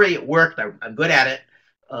story, it worked, I'm good at it.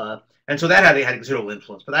 And so that had a considerable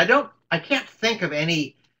influence. But I can't think of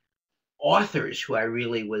any authors who I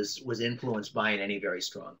really was influenced by in any very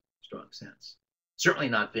strong sense. Certainly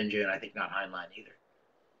not Vinge, and I think not Heinlein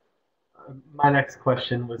either. My next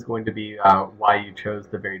question was going to be why you chose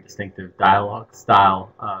the very distinctive dialogue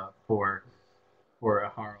style for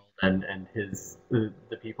Harald and his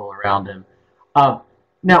the people around him.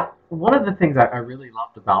 Now, one of the things I really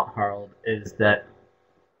loved about Harald is that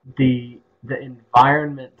the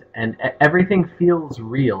environment and everything feels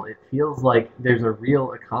real. It feels like there's a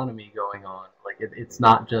real economy going on. Like it's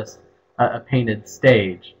not just a painted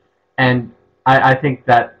stage. And I think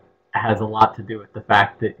that has a lot to do with the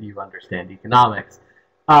fact that you understand economics.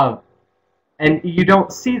 And you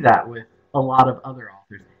don't see that with a lot of other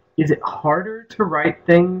authors. Is it harder to write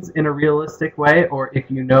things in a realistic way, or if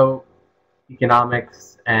you know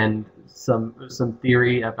economics and some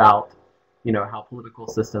theory about how political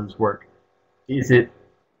systems work, is it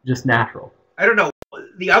just natural? I don't know.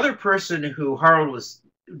 The other person who Harald was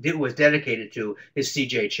dedicated to is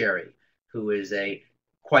C.J. Cherryh, who is a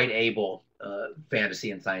quite able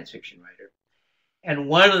fantasy and science fiction writer. And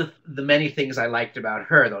one of the many things I liked about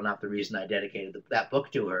her, though not the reason I dedicated that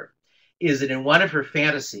book to her, is that in one of her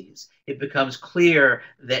fantasies, it becomes clear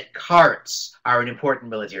that carts are an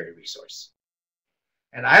important military resource.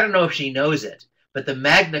 And I don't know if she knows it, but the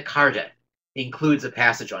Magna Carta includes a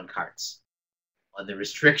passage on carts, on the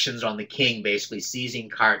restrictions on the king basically seizing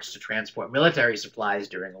carts to transport military supplies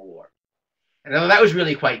during a war. And that was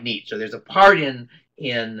really quite neat. So there's a part in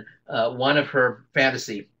one of her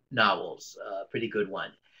fantasy novels, a pretty good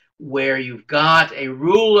one, where you've got a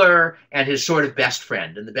ruler and his sort of best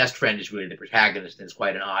friend. And the best friend is really the protagonist, and is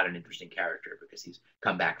quite an odd and interesting character because he's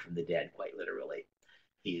come back from the dead, quite literally.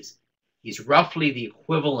 He's roughly the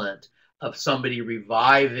equivalent of somebody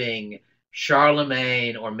reviving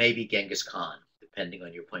Charlemagne or maybe Genghis Khan, depending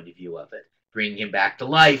on your point of view of it, bringing him back to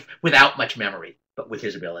life without much memory, but with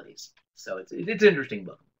his abilities. So it's an interesting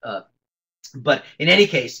book. But in any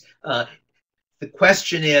case, the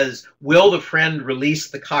question is, will the friend release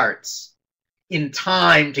the carts in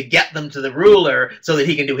time to get them to the ruler so that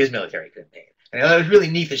he can do his military campaign? And it was really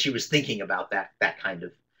neat that she was thinking about that kind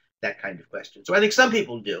of question. So I think some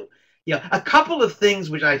people do. Yeah, a couple of things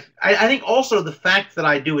which I think also the fact that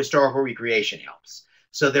I do historical recreation helps.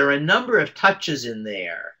 So there are a number of touches in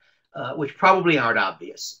there which probably aren't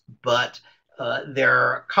obvious, but there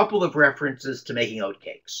are a couple of references to making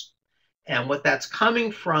oatcakes. And what that's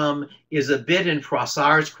coming from is a bit in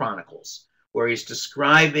Froissart's Chronicles, where he's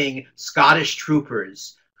describing Scottish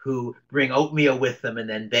troopers who bring oatmeal with them and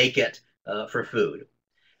then bake it for food.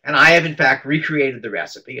 And I have, in fact, recreated the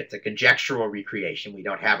recipe. It's a conjectural recreation. We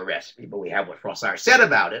don't have a recipe, but we have what Froissart said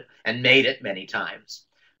about it and made it many times.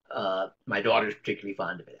 My daughter's particularly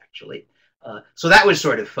fond of it, actually. So that was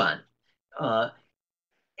sort of fun. And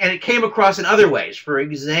it came across in other ways. For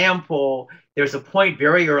example, there's a point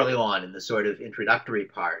very early on in the sort of introductory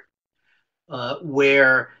part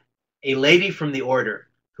where a lady from the order,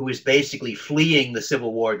 who is basically fleeing the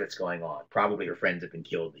civil war that's going on, probably her friends have been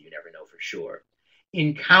killed, but you never know for sure,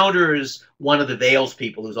 encounters one of the Vales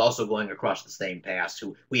people who's also going across the same pass,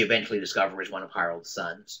 who we eventually discover is one of Harald's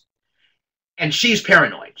sons. And she's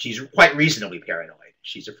paranoid. She's quite reasonably paranoid.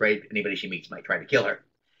 She's afraid anybody she meets might try to kill her.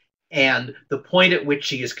 And the point at which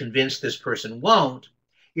she is convinced this person won't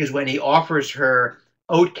is when he offers her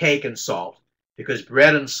oat cake and salt, because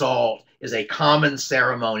bread and salt is a common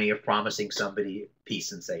ceremony of promising somebody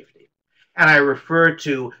peace and safety. And I refer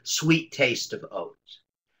to sweet taste of oats,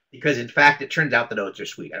 because in fact, it turns out that oats are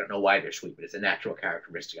sweet. I don't know why they're sweet, but it's a natural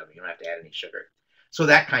characteristic of them. You don't have to add any sugar. So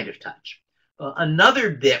that kind of touch.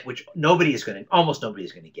 Another bit, which almost nobody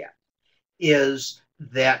is going to get, is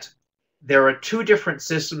that there are two different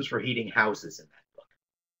systems for heating houses in that book.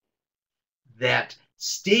 That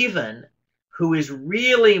Stephen, who is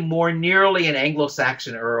really more nearly an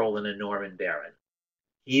Anglo-Saxon earl than a Norman baron.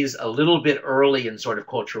 He's a little bit early in sort of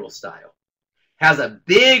cultural style. Has a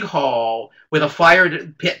big hall with a fire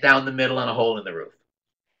pit down the middle and a hole in the roof.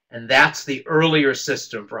 And that's the earlier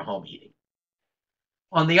system for home heating.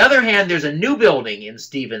 On the other hand, there's a new building in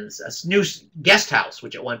Stevens, a new guest house,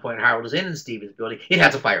 which at one point Harold was in Stevens' building. It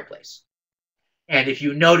has a fireplace. And if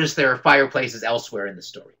you notice, there are fireplaces elsewhere in the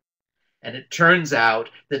story. And it turns out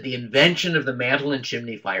that the invention of the mantle and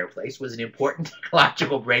chimney fireplace was an important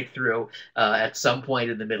technological breakthrough at some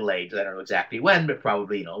point in the Middle Ages. I don't know exactly when, but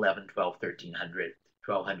probably 11, 12, 1300,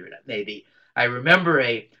 1200 maybe. I remember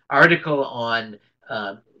an article on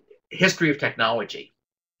history of technology,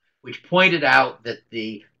 which pointed out that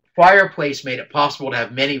the fireplace made it possible to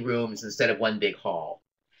have many rooms instead of one big hall,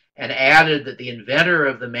 and added that the inventor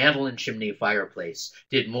of the mantle and chimney fireplace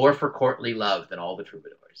did more for courtly love than all the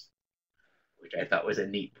troubadours, which I thought was a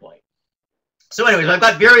neat point. So anyways, I've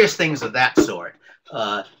got various things of that sort.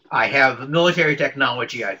 I have military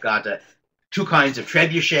technology. I've got two kinds of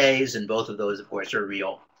trebuchets, and both of those, of course, are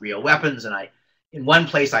real weapons. And in one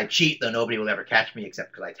place, I cheat, though nobody will ever catch me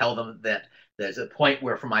except because I tell them that there's a point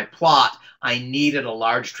where, for my plot, I needed a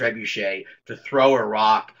large trebuchet to throw a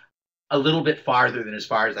rock a little bit farther than as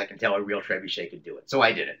far as I can tell a real trebuchet could do it. So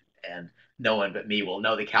I did it, and no one but me will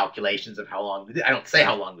know the calculations of how long. I don't say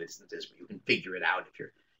how long the distance is, but you can figure it out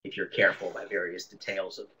if you're careful by various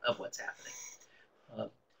details of what's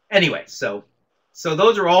happening. Anyway, so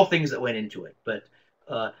those are all things that went into it. But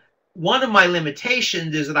one of my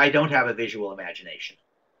limitations is that I don't have a visual imagination,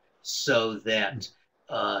 so that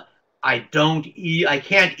I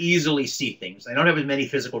can't easily see things. I don't have as many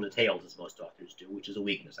physical details as most authors do, which is a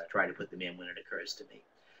weakness. I try to put them in when it occurs to me.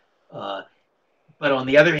 But on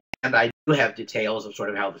the other hand, I do have details of sort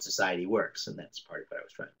of how the society works, and that's part of what I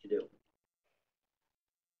was trying to do.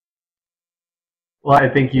 Well, I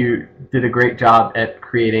think you did a great job at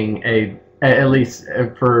creating at least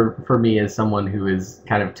for me as someone who is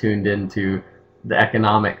kind of tuned into the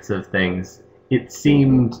economics of things, it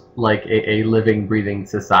seemed like a living, breathing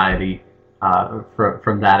society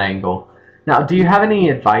from that angle. Now, do you have any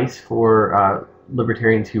advice for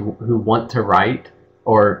libertarians who want to write,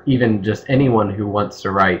 or even just anyone who wants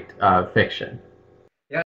to write fiction?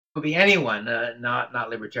 Yeah, it could be anyone, not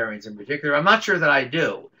libertarians in particular. I'm not sure that I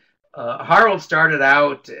do. Harald started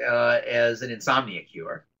out as an insomnia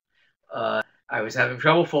cure. I was having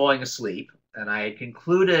trouble falling asleep, and I had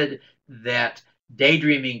concluded that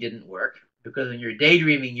daydreaming didn't work, because when you're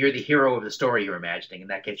daydreaming, you're the hero of the story you're imagining, and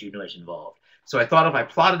that gets you too much involved. So I thought if I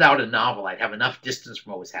plotted out a novel, I'd have enough distance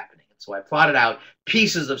from what was happening. And so I plotted out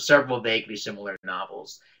pieces of several vaguely similar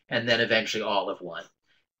novels, and then eventually all of one.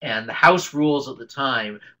 And the house rules at the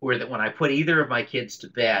time were that when I put either of my kids to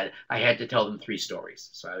bed, I had to tell them 3 stories.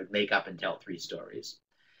 So I would make up and tell 3 stories.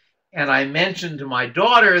 And I mentioned to my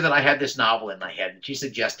daughter that I had this novel in my head, and she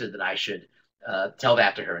suggested that I should tell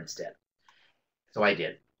that to her instead. So I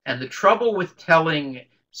did. And the trouble with telling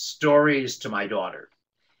stories to my daughter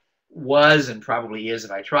was, and probably is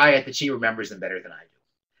if I try it, that she remembers them better than I do.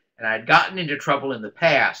 And I had gotten into trouble in the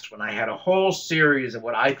past when I had a whole series of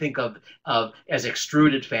what I think of as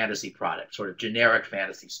extruded fantasy products, sort of generic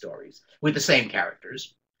fantasy stories with the same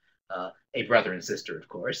characters, a brother and sister, of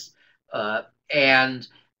course. And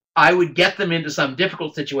I would get them into some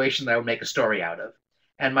difficult situation that I would make a story out of.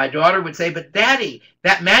 And my daughter would say, "But Daddy,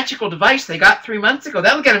 that magical device they got 3 months ago,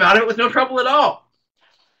 that'll get them out of it with no trouble at all."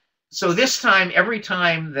 So this time, every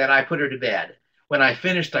time that I put her to bed, when I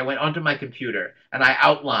finished, I went onto my computer and I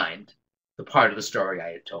outlined the part of the story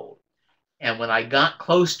I had told. And when I got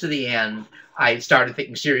close to the end, I started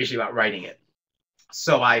thinking seriously about writing it.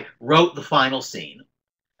 So I wrote the final scene,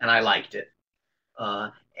 and I liked it.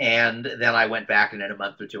 And then I went back, and in a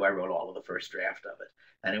month or two, I wrote all of the first draft of it.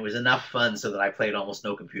 And it was enough fun so that I played almost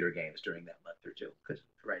no computer games during that month or two, because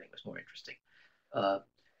writing was more interesting.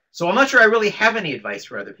 So I'm not sure I really have any advice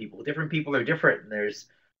for other people. Different people are different. And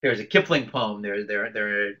there's a Kipling poem. There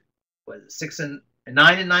are 6 and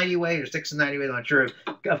 9 and 90 ways, or 6 and 90 ways. I'm not sure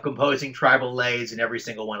of composing tribal lays, and every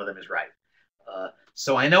single one of them is right.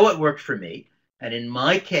 So I know what worked for me. And in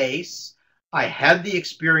my case, I had the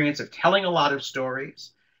experience of telling a lot of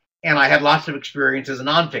stories, and I had lots of experience as a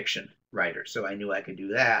nonfiction writer, so I knew I could do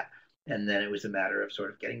that. And then it was a matter of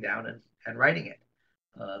sort of getting down and writing it.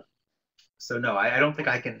 So no, I don't think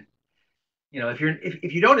I can.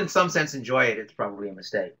 If you don't in some sense enjoy it, it's probably a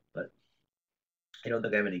mistake. But I don't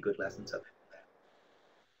think I have any good lessons of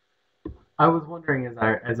that. I was wondering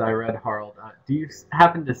as I read Harald, do you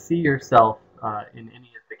happen to see yourself in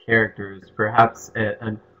any of the characters, perhaps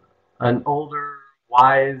an older,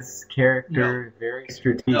 wise No. character, very No.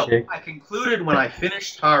 strategic. I concluded when I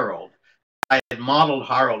finished Harald, I had modeled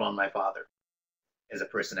Harald on my father as a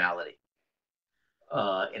personality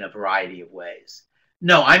in a variety of ways.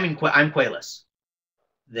 No, I'm Quaylus.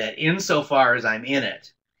 That insofar as I'm in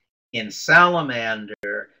it, in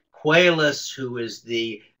Salamander, Quaylus, who is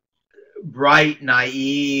the bright,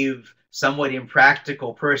 naive, somewhat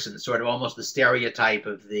impractical person, sort of almost the stereotype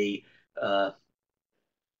of the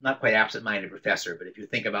not quite absent-minded professor, but if you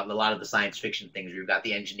think about a lot of the science fiction things, where you've got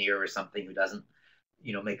the engineer or something who doesn't,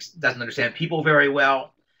 doesn't understand people very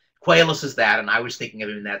well. Quaylus is that, and I was thinking of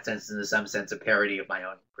him in that sense, in some sense, a parody of my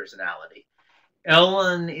own personality.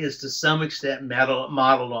 Ellen is to some extent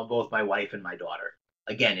modeled on both my wife and my daughter.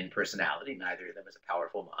 Again, in personality, neither of them is a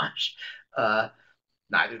powerful mage.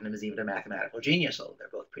 Neither of them is even a mathematical genius, although they're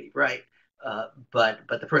both pretty bright. But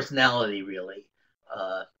the personality really,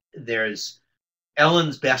 there's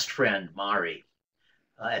Ellen's best friend, Mari,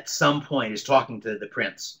 at some point is talking to the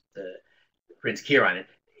Prince Kieran.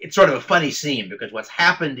 It's sort of a funny scene because what's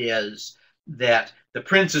happened is that the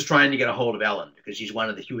Prince is trying to get a hold of Ellen because she's one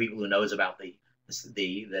of the few people who knows about the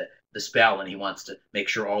spell, and he wants to make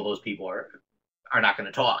sure all those people are not going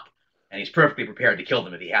to talk. And he's perfectly prepared to kill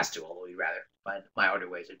them if he has to, although he'd rather find milder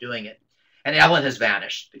ways of doing it. And Ellen has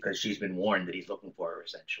vanished because she's been warned that he's looking for her,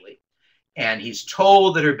 essentially. And he's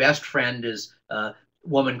told that her best friend is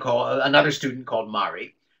another student called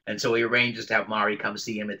Mari. And so he arranges to have Mari come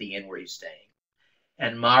see him at the inn where he's staying.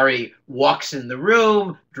 And Mari walks in the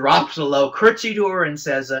room, drops a low curtsy to her, and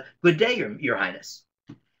says, "Good day, Your Highness."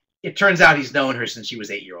 It turns out he's known her since she was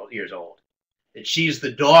 8 years old. That she's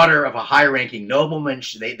the daughter of a high-ranking nobleman.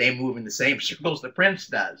 They move in the same circles the prince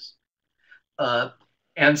does.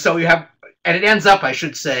 And so you have, and it ends up, I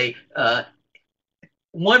should say,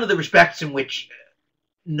 one of the respects in which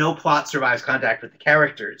no plot survives contact with the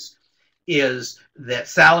characters is that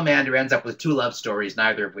Salamander ends up with two love stories,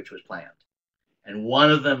 neither of which was planned. And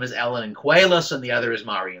one of them is Ellen and Quaylus, and the other is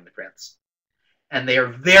Mari and the Prince. And they are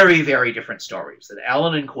very, very different stories. That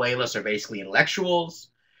Ellen and Quaylus are basically intellectuals.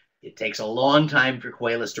 It takes a long time for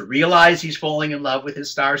Quaylus to realize he's falling in love with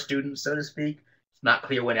his star student, so to speak. It's not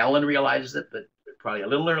clear when Ellen realizes it, but probably a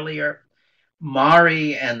little earlier.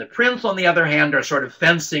 Mari and the Prince, on the other hand, are sort of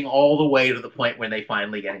fencing all the way to the point when they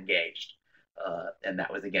finally get engaged. And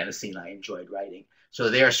that was, again, a scene I enjoyed writing. So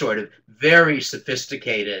they're sort of very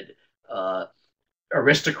sophisticated,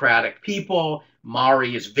 aristocratic people.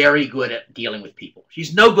 Mari is very good at dealing with people.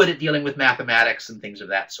 She's no good at dealing with mathematics and things of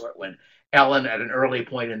that sort. When Ellen, at an early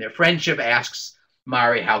point in their friendship, asks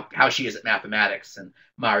Mari how she is at mathematics, and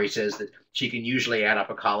Mari says that she can usually add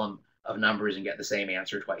up a column of numbers and get the same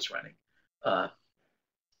answer twice running.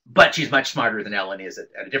 But she's much smarter than Ellen is at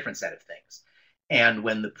a different set of things. And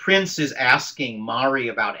when the Prince is asking Mari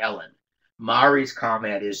about Ellen, Mari's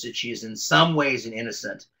comment is that she is in some ways an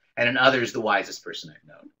innocent, and in others the wisest person I've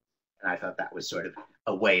known. And I thought that was sort of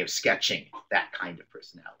a way of sketching that kind of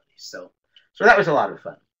personality. So that was a lot of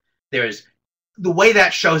fun. There's the way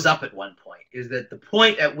that shows up at one point is that the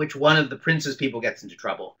point at which one of the Prince's people gets into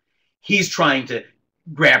trouble, he's trying to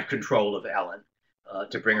grab control of Ellen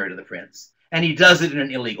to bring her to the Prince. And he does it in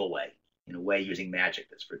an illegal way, in a way using magic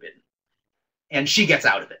that's forbidden. And she gets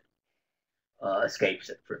out of it, escapes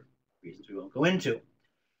it for reasons we won't go into.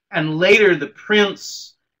 And later the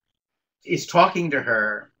Prince is talking to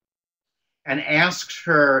her and asks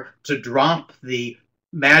her to drop the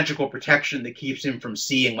magical protection that keeps him from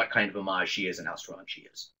seeing what kind of a mage she is and how strong she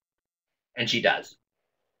is. And she does.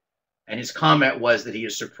 And his comment was that he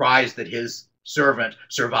is surprised that his servant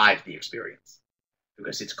survived the experience,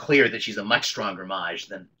 because it's clear that she's a much stronger mage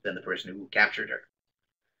than the person who captured her.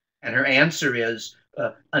 And her answer is,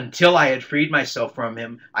 until I had freed myself from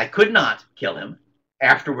him, I could not kill him.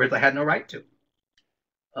 Afterwards, I had no right to.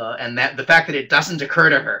 And that the fact that it doesn't occur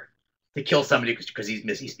to her to kill somebody because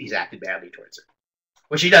he's acted badly towards her.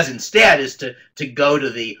 What she does instead is to go to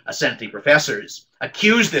the assenting professors,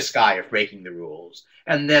 accuse this guy of breaking the rules,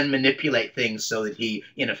 and then manipulate things so that he,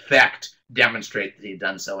 in effect, demonstrates that he'd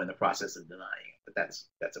done so in the process of denying it. But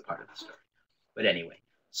that's a part of the story. But anyway,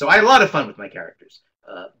 so I had a lot of fun with my characters.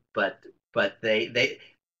 But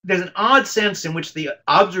there's an odd sense in which the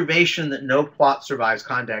observation that no plot survives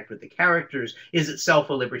contact with the characters is itself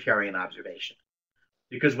a libertarian observation.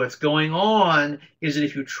 Because what's going on is that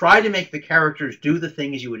if you try to make the characters do the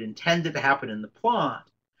things you would intend it to happen in the plot,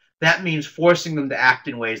 that means forcing them to act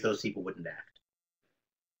in ways those people wouldn't act.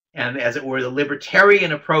 And as it were, the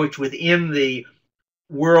libertarian approach within the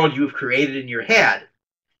world you've created in your head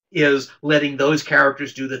is letting those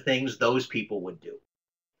characters do the things those people would do.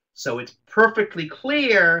 So it's perfectly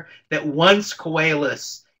clear that once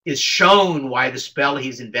Quaylus is shown why the spell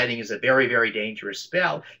he's inventing is a very, very dangerous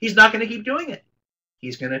spell, he's not going to keep doing it.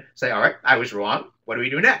 He's going to say, all right, I was wrong. What do we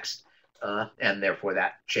do next? And therefore,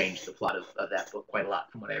 that changed the plot of that book quite a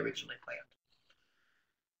lot from what I originally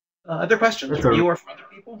planned. Other questions from you or from other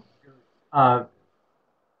people?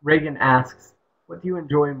 Reagan asks, what do you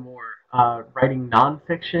enjoy more, writing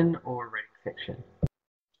nonfiction or writing fiction?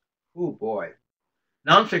 Oh, boy.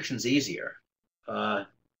 Nonfiction's easier. I'm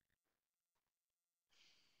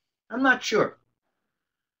not sure.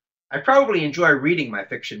 I probably enjoy reading my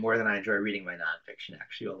fiction more than I enjoy reading my nonfiction,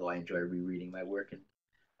 actually, although I enjoy rereading my work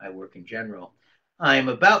in general. I'm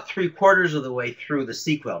about 3/4 of the way through the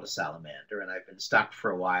sequel to Salamander, and I've been stuck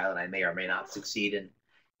for a while, and I may or may not succeed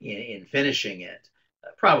in finishing it.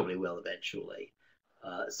 Probably will eventually.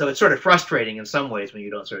 So it's sort of frustrating in some ways when you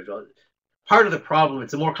don't sort of... Part of the problem,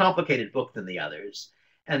 it's a more complicated book than the others,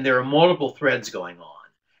 and there are multiple threads going on,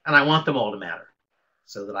 and I want them all to matter,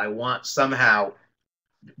 so that I want somehow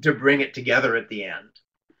to bring it together at the end.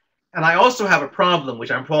 And I also have a problem,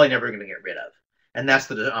 which I'm probably never going to get rid of, and that's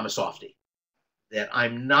that I'm a softie. That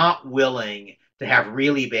I'm not willing to have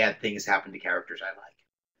really bad things happen to characters I like.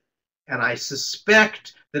 And I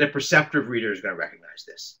suspect that a perceptive reader is going to recognize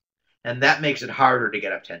this. And that makes it harder to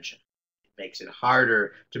get up tension. It makes it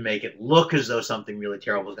harder to make it look as though something really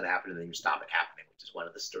terrible is going to happen and then you stop it happening, which is one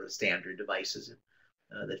of the sort of standard devices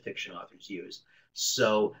that fiction authors use.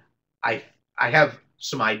 So I have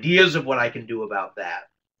some ideas of what I can do about that.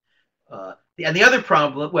 And the other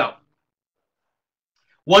problem, well,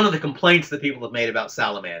 one of the complaints that people have made about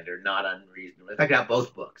Salamander, not unreasonable, in fact, about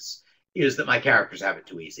both books, is that my characters have it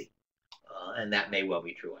too easy. And that may well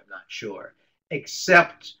be true, I'm not sure.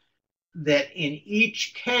 Except that in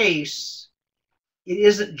each case, it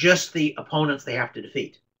isn't just the opponents they have to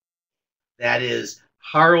defeat. That is,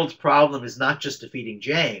 Harold's problem is not just defeating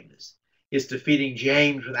James, it's defeating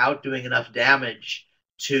James without doing enough damage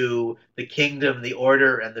to the kingdom, the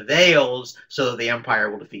order, and the Vales so that the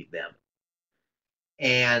Empire will defeat them.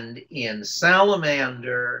 And in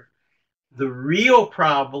Salamander, the real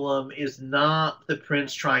problem is not the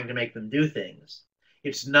prince trying to make them do things.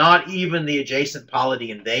 It's not even the adjacent polity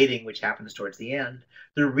invading, which happens towards the end.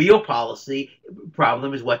 The real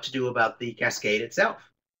problem is what to do about the cascade itself.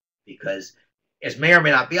 Because, as may or may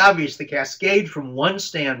not be obvious, the cascade, from one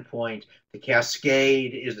standpoint, the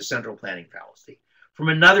cascade is the central planning fallacy. From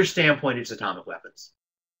another standpoint, it's atomic weapons.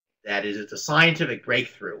 That is, it's a scientific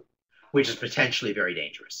breakthrough, which is potentially very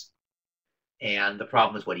dangerous. And the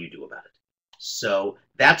problem is, what do you do about it? So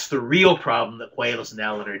that's the real problem that Quaylus and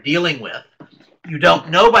Ellen are dealing with. You don't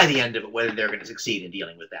know by the end of it whether they're going to succeed in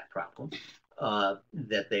dealing with that problem,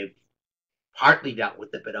 that they've partly dealt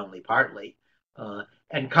with it, but only partly.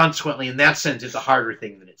 And consequently, in that sense, it's a harder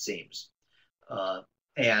thing than it seems.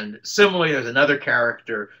 And similarly, there's another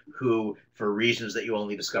character who, for reasons that you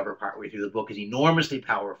only discover partway through the book, is enormously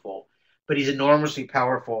powerful, but he's enormously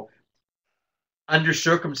powerful under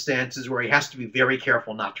circumstances where he has to be very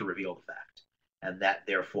careful not to reveal the fact, and that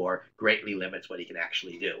therefore greatly limits what he can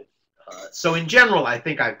actually do. So in general, I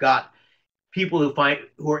think I've got people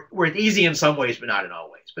who are easy in some ways, but not in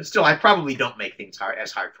all ways. But still, I probably don't make things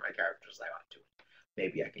as hard for my characters as I ought to.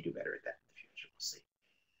 Maybe I can do better at that in the future. We'll see.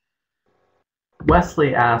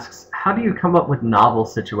 Wesley asks, how do you come up with novel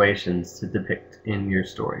situations to depict in your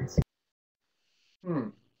stories?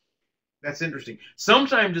 That's interesting.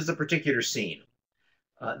 Sometimes it's a particular scene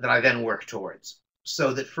that I then work towards.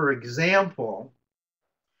 So that, for example,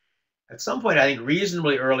 at some point, I think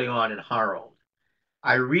reasonably early on in Harold,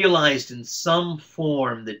 I realized in some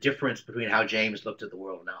form the difference between how James looked at the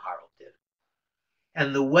world and how Harold did.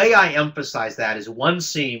 And the way I emphasize that is one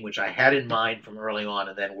scene which I had in mind from early on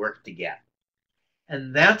and then worked to get.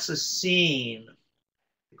 And that's a scene,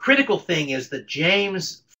 the critical thing is that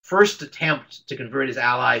James' first attempt to convert his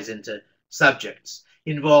allies into subjects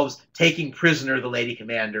involves taking prisoner the Lady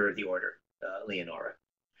Commander of the Order, Leonora,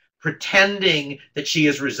 pretending that she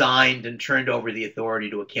has resigned and turned over the authority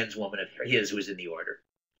to a kinswoman of his who is in the Order.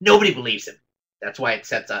 Nobody believes him. That's why it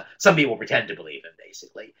sets up, some people pretend to believe him,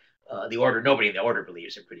 basically. Nobody in the Order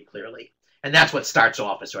believes him pretty clearly. And that's what starts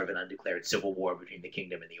off as sort of an undeclared civil war between the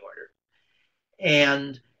kingdom and the Order.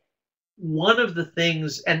 And one of the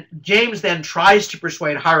things, and James then tries to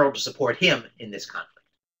persuade Harold to support him in this conflict.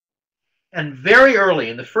 And very early,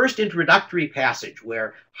 in the first introductory passage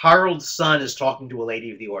where Harold's son is talking to a lady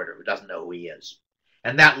of the Order who doesn't know who he is,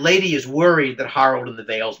 and that lady is worried that Harold and the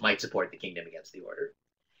Vales might support the kingdom against the Order.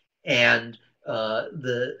 And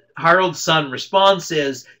the Harold's son response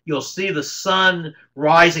is, you'll see the sun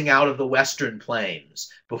rising out of the western plains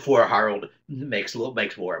before Harold makes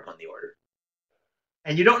war upon the Order.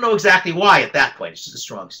 And you don't know exactly why at that point. It's just a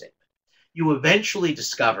strong statement. You eventually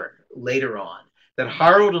discover later on that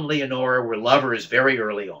Harold and Leonora were lovers very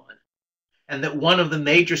early on, and that one of the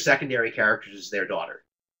major secondary characters is their daughter,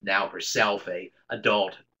 now herself an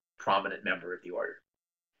adult, prominent member of the order.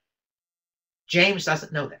 James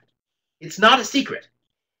doesn't know that. It's not a secret,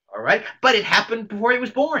 all right? But it happened before he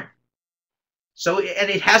was born. So, and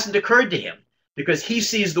it hasn't occurred to him, because he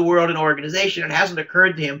sees the world in organization. It hasn't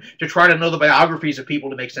occurred to him to try to know the biographies of people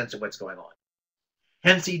to make sense of what's going on.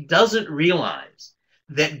 Hence, he doesn't realize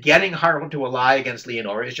that getting Harold to ally against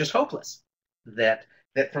Leonora is just hopeless. That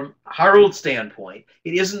from Harold's standpoint,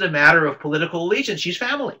 it isn't a matter of political allegiance. She's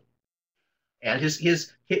family. And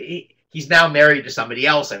he's now married to somebody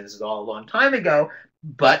else. I mean, this is all a long time ago.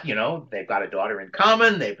 But, you know, they've got a daughter in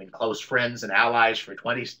common. They've been close friends and allies for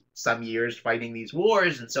 20-some years fighting these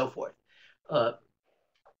wars and so forth.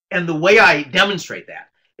 And the way I demonstrate that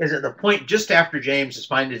is at the point just after James has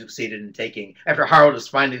finally succeeded in taking, after Harold has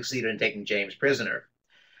finally succeeded in taking James prisoner,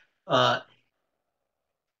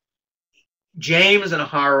 James and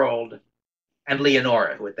Harold and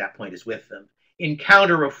Leonora, who at that point is with them,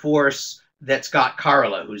 encounter a force that's got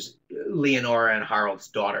Carla, who's Leonora and Harold's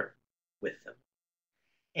daughter, with them.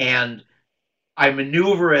 And I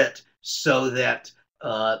maneuver it so that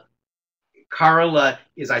Carla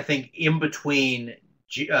is, I think, in between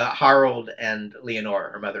Harold and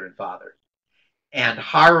Leonora, her mother and father. And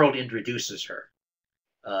Harold introduces her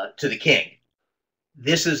to the king.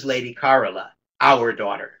 This is Lady Carla, our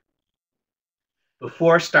daughter.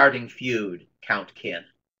 Before starting feud, count kin.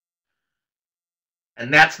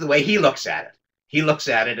 And that's the way he looks at it. He looks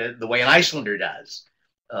at it the way an Icelander does,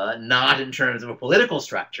 not in terms of a political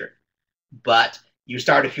structure, but you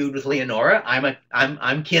start a feud with Leonora.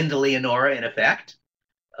 I'm kin to Leonora in effect.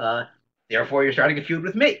 Therefore, you're starting a feud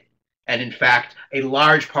with me. And in fact, a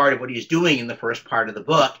large part of what he's doing in the first part of the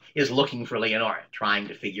book is looking for Leonora, trying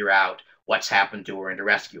to figure out what's happened to her and to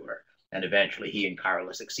rescue her. And eventually, he and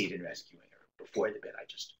Carla succeed in rescuing her before the bit I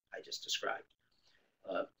just described.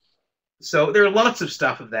 So there are lots of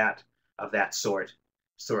stuff of that sort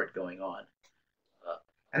going on.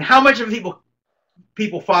 And how much of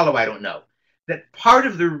people follow, I don't know. That part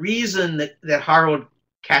of the reason that Harold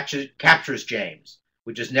captures James,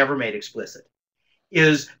 which is never made explicit,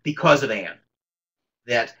 is because of Anne.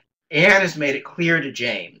 That Anne has made it clear to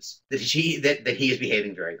James that he is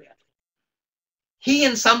behaving very badly. He,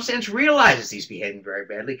 in some sense, realizes he's behaving very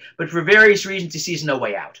badly, but for various reasons, he sees no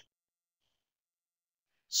way out.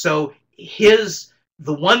 So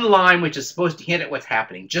the one line which is supposed to hint at what's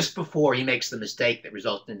happening just before he makes the mistake that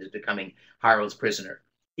results in his becoming Harold's prisoner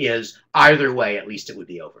is, either way, at least it would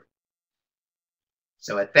be over.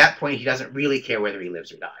 So at that point, he doesn't really care whether he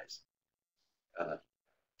lives or dies.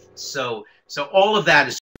 So all of that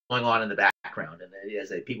is going on in the background, and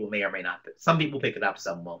as people may or may not. Some people pick it up,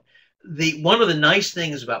 some won't. One of the nice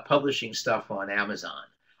things about publishing stuff on Amazon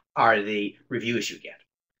are the reviews you get.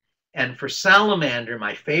 And for Salamander,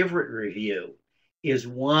 my favorite review is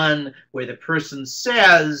one where the person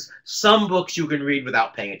says, some books you can read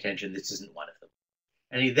without paying attention. This isn't one of them.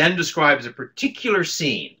 And he then describes a particular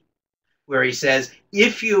scene where he says,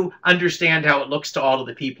 if you understand how it looks to all of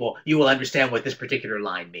the people, you will understand what this particular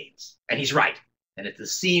line means. And he's right. And it's the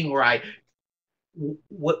scene where I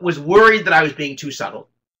was worried that I was being too subtle.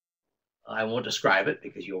 I won't describe it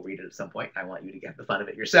because you'll read it at some point. I want you to get the fun of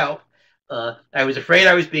it yourself. I was afraid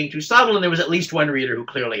I was being too subtle, and there was at least one reader who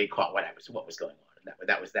clearly had caught what was going on, and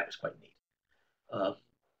that was quite neat.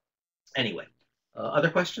 Anyway, other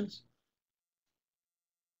questions?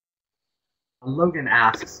 Logan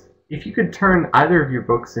asks, if you could turn either of your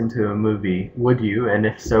books into a movie, would you? And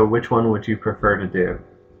if so, which one would you prefer to do?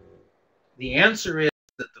 The answer is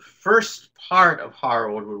that the first part of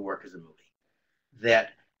Harold would work as a movie.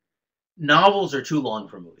 That novels are too long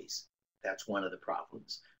for movies. That's one of the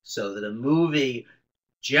problems. So that a movie,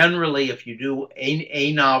 generally, if you do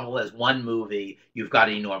a novel as one movie, you've got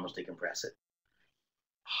to enormously compress it.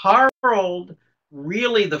 Harold,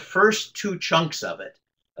 really the first two chunks of it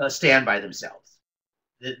stand by themselves.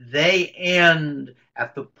 That they end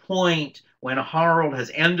at the point when Harold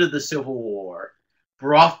has ended the Civil War,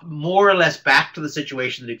 brought more or less back to the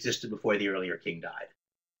situation that existed before the earlier king died.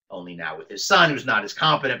 Only now with his son, who's not as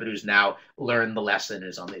competent, but who's now learned the lesson,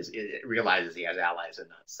 realizes he has allies and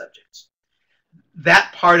not subjects.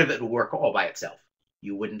 That part of it will work all by itself.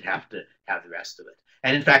 You wouldn't have to have the rest of it.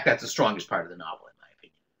 And in fact, that's the strongest part of the novel, in my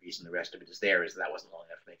opinion. The reason the rest of it is there is that wasn't long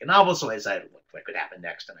enough to make a novel, so I decided what could happen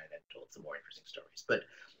next, and I then told some more interesting stories. But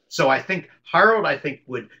so I think Harold,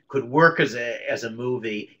 could work as a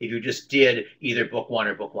movie if you just did either book one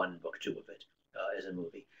and book two of it as a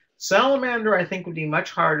movie. Salamander, I think, would be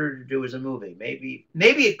much harder to do as a movie.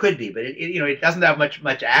 Maybe it could be, but it doesn't have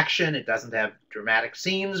much action. It doesn't have dramatic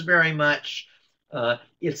scenes very much.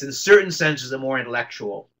 It's in certain senses a more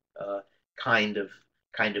intellectual kind of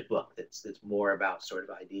book that's more about sort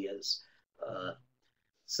of ideas.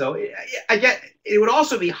 So I get it would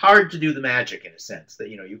also be hard to do the magic in a sense that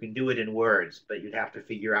you can do it in words, but you'd have to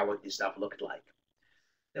figure out what this stuff looked like.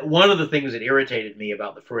 One of the things that irritated me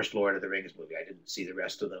about the first Lord of the Rings movie, I didn't see the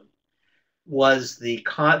rest of them, was the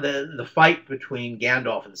fight between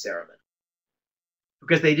Gandalf and Saruman,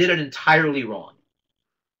 because they did it entirely wrong.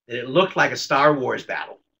 That it looked like a Star Wars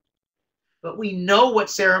battle, but we know what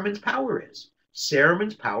Saruman's power is.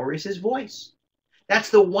 Saruman's power is his voice.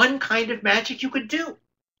 That's the one kind of magic you could do.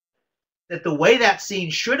 That the way that scene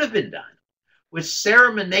should have been done was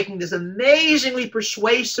Saruman making this amazingly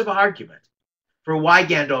persuasive argument for why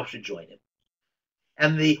Gandalf should join him.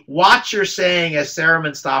 And the Watcher saying, as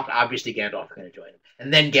Saruman stopped, obviously Gandalf is going to join him.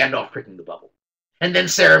 And then Gandalf pricking the bubble. And then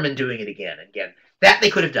Saruman doing it again and again. That they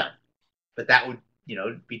could have done. But that would,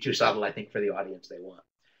 be too subtle, I think, for the audience they want.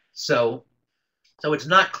 So it's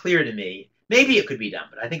not clear to me. Maybe it could be done,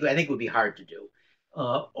 but I think it would be hard to do.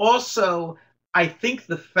 Also, I think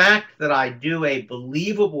the fact that I do a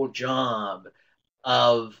believable job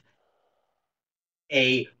of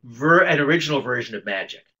an original version of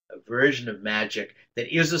magic, a version of magic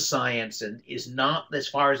that is a science and is not, as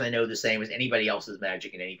far as I know, the same as anybody else's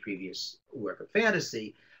magic in any previous work of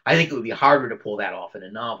fantasy, I think it would be harder to pull that off in a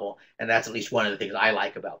novel, and that's at least one of the things I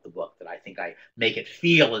like about the book, that I think I make it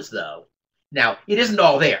feel as though, now, it isn't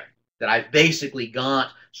all there, that I've basically got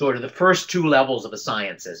sort of the first two levels of a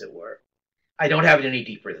science, as it were. I don't have it any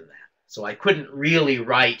deeper than that, so I couldn't really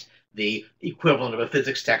write the equivalent of a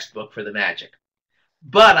physics textbook for the magic.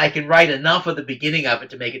 But I can write enough of the beginning of it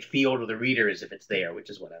to make it feel to the reader as if it's there, which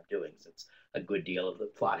is what I'm doing, since a good deal of the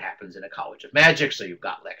plot happens in a college of magic, so you've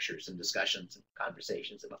got lectures and discussions and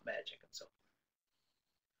conversations about magic and so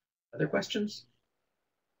on. Other questions?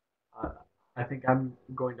 I think I'm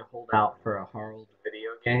going to hold out for a Harald video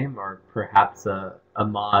game, or perhaps a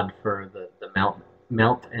mod for the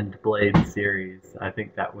Mount and Blade series. I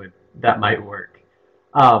think that might work.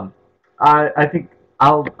 I think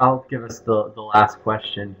I'll give us the last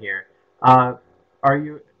question here. Are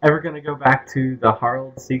you ever going to go back to the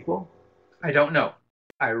Harald sequel? I don't know.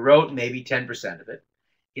 I wrote maybe 10% of it.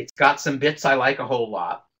 It's got some bits I like a whole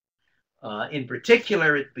lot. In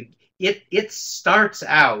particular, it starts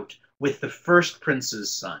out with the first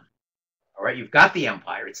prince's son. All right, you've got the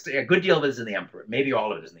empire. It's a good deal of it is in the emperor. Maybe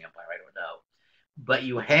all of it is in the empire. I don't know. But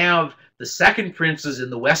you have the second princes in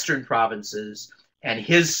the western provinces, and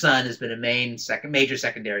his son has been a major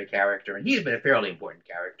secondary character, and he's been a fairly important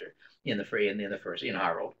character in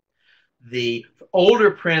Harald. The older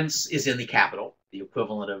prince is in the capital, the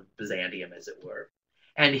equivalent of Byzantium, as it were,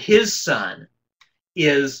 and his son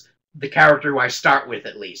is the character who I start with,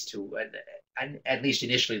 at least, who at least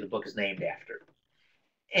initially the book is named after.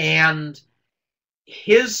 And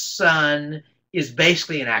his son is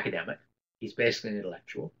basically an academic. He's basically an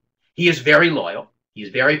intellectual. He is very loyal. He's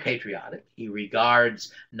very patriotic. He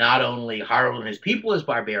regards not only Harald and his people as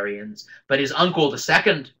barbarians, but his uncle, the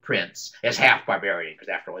second prince, as half barbarian, because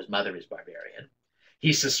after all, his mother is barbarian.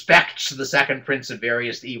 He suspects the second prince of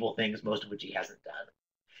various evil things, most of which he hasn't done.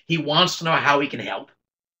 He wants to know how he can help.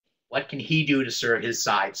 What can he do to serve his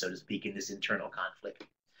side, so to speak, in this internal conflict?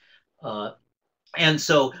 And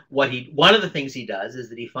so one of the things he does is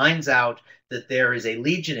that he finds out that there is a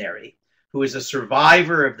legionary who is a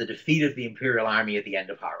survivor of the defeat of the imperial army at the end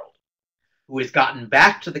of Harald, who has gotten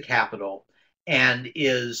back to the capital and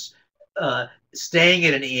is staying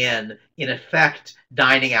at an inn, in effect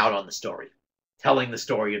dining out on the story, telling the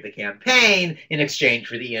story of the campaign in exchange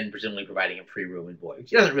for the inn presumably providing him free room and board.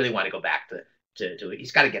 He doesn't really want to go back to it.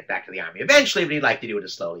 He's got to get back to the army eventually, but he'd like to do it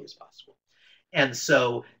as slowly as possible. And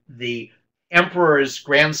so the emperor's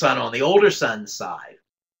grandson on the older son's side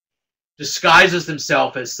disguises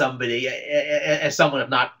himself as someone of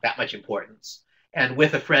not that much importance, and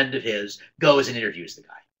with a friend of his goes and interviews the guy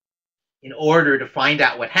in order to find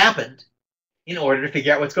out what happened, in order to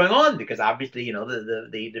figure out what's going on, because obviously,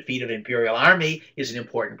 the defeat of the imperial army is an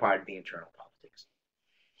important part of the internal politics.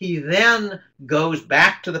 He then goes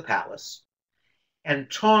back to the palace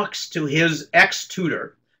and talks to his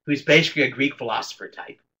ex-tutor, who's basically a Greek philosopher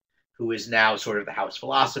type, who is now sort of the house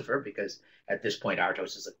philosopher, because at this point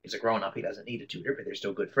Artos is a grown-up. He doesn't need a tutor, but they're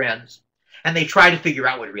still good friends. And they try to figure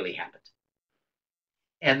out what really happened.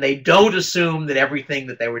 And they don't assume that everything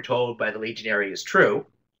that they were told by the legionary is true.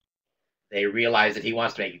 They realize that he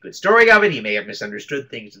wants to make a good story of it. He may have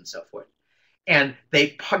misunderstood things and so forth. And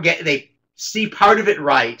they see part of it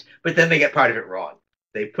right, but then they get part of it wrong.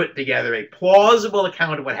 They put together a plausible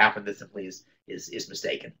account of what happened that simply is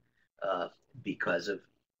mistaken because of.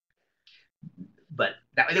 But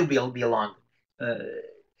that would be a long.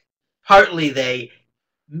 Partly they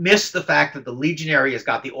miss the fact that the legionary has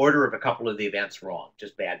got the order of a couple of the events wrong,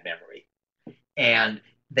 just bad memory, and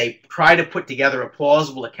they try to put together a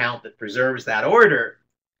plausible account that preserves that order.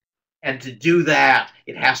 And to do that,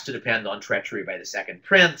 it has to depend on treachery by the second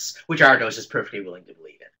prince, which Argos is perfectly willing to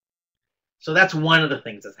believe in. So that's one of the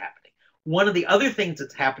things that's happening. One of the other things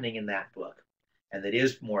that's happening in that book, and that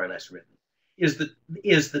is more or less written, is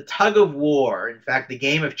the tug of war, in fact, the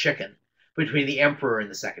game of chicken, between the emperor and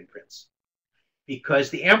the second prince. Because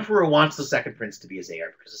the emperor wants the second prince to be his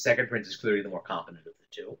heir, because the second prince is clearly the more competent of the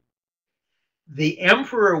two. The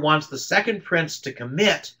emperor wants the second prince to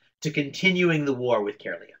commit to continuing the war with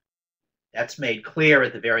Caerleon. That's made clear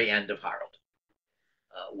at the very end of Harald,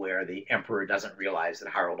 where the emperor doesn't realize that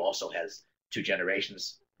Harald also has 2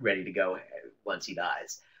 generations ready to go once he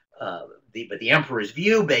dies. But the emperor's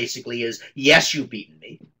view basically is, yes, you've beaten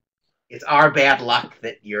me. It's our bad luck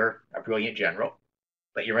that you're a brilliant general,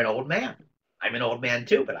 but you're an old man. I'm an old man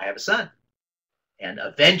too, but I have a son. And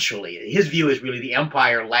eventually, his view is really the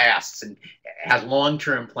empire lasts and has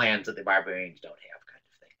long-term plans that the barbarians don't have, kind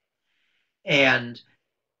of thing. And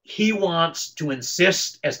he wants to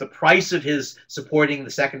insist, as the price of his supporting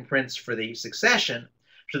the second prince for the succession,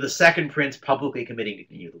 to the second prince publicly committing to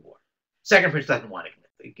continue the war. Second prince doesn't want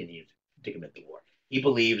to continue to commit the war. He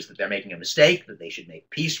believes that they're making a mistake, that they should make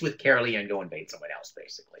peace with Caerleon and go invade someone else,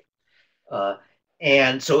 basically.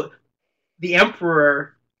 And so the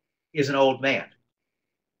emperor is an old man.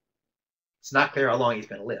 It's not clear how long he's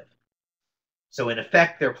going to live. So in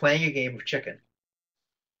effect, they're playing a game of chicken,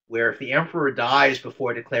 where if the emperor dies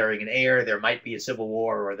before declaring an heir, there might be a civil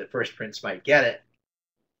war, or the first prince might get it.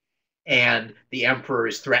 And the emperor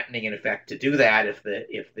is threatening, in effect, to do that if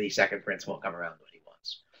the second prince won't come around when he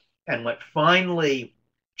wants. And what finally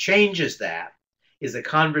changes that is the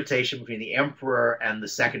conversation between the emperor and the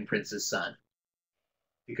second prince's son.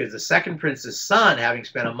 Because the second prince's son, having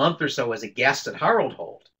spent a month or so as a guest at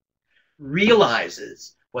Haraldholt,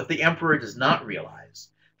 realizes what the emperor does not realize,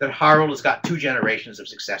 that Harald has got 2 generations of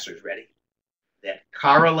successors ready. That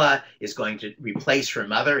Carla is going to replace her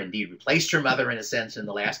mother, indeed replaced her mother in a sense in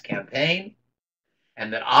the last campaign,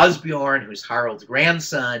 and that Osbjorn, who's Harald's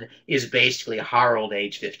grandson, is basically Harald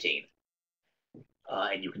age 15.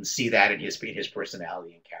 And you can see that in his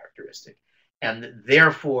personality and characteristic. And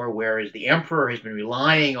therefore, whereas the emperor has been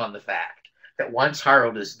relying on the fact that once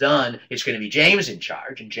Harald is done, it's going to be James in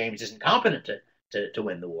charge, and James isn't competent to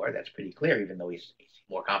win the war. That's pretty clear, even though he's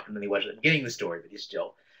more competent than he was at the beginning of the story, but he's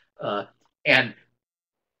still... and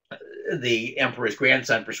the emperor's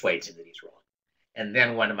grandson persuades him that he's wrong. And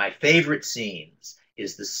then one of my favorite scenes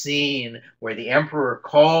is the scene where the emperor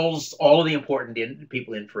calls all of the important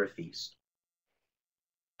people in for a feast,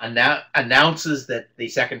 announces that the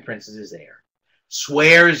second prince is his heir,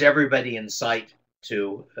 swears everybody in sight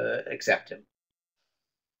to accept him,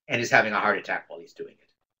 and is having a heart attack while he's doing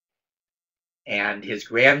it. And his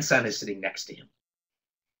grandson is sitting next to him.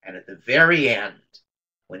 And at the very end,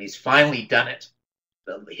 when he's finally done it,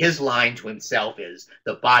 his line to himself is,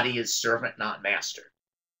 "The body is servant, not master."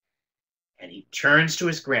 And he turns to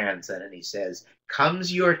his grandson and he says,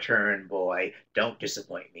 "Comes your turn, boy. Don't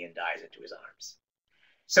disappoint me," and dies into his arms.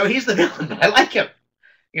 So he's the villain, but I like him.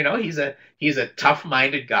 You know, he's a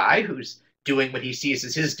tough-minded guy who's doing what he sees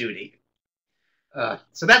as his duty.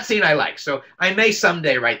 So that scene I like. So I may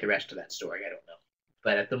someday write the rest of that story. I don't know.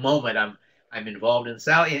 But at the moment, I'm involved in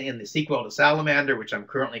the sequel to Salamander, which I'm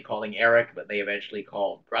currently calling Eric, but they eventually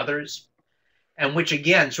called Brothers, and which,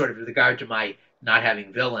 again, sort of with regard to my not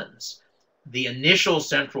having villains, the initial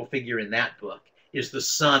central figure in that book is the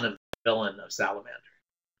son of the villain of Salamander.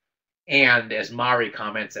 And as Mari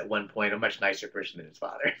comments at one point, a much nicer person than his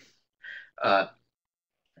father.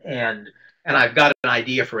 And I've got an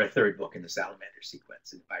idea for a 3rd book in the Salamander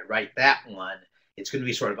sequence. And if I write that one, it's going to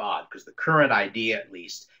be sort of odd, because the current idea, at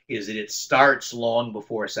least, is that it starts long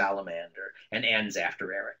before Salamander and ends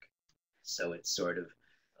after Eric. So it's sort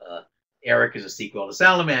of, Eric is a sequel to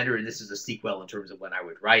Salamander, and this is a sequel in terms of when I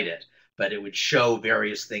would write it. But it would show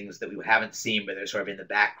various things that we haven't seen, but they're sort of in the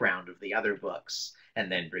background of the other books,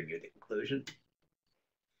 and then bring you to the conclusion.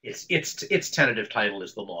 Its tentative title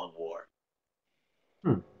is The Long War.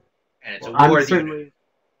 And it's a war.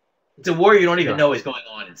 It's a war you don't even know is going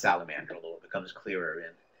on in Salamander, although it becomes clearer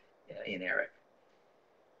in Eric.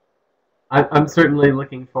 I'm certainly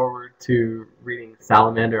looking forward to reading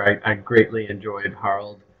Salamander. I greatly enjoyed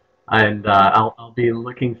Harald. And I'll be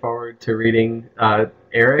looking forward to reading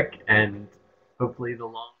Eric and hopefully the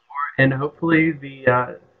Long War and hopefully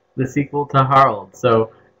the sequel to Harald.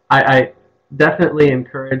 So I definitely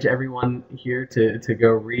encourage everyone here to go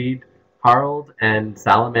read Harald and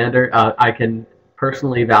Salamander. I can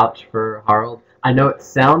personally vouch for Harald. I know it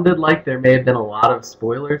sounded like there may have been a lot of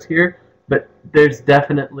spoilers here, but there's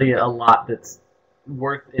definitely a lot that's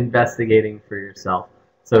worth investigating for yourself.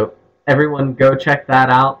 So everyone go check that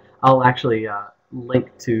out. I'll actually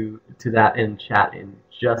link to that in chat in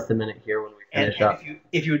just a minute here when we finish and up.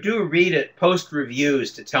 if you do read it, post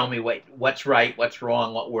reviews to tell me what's right, what's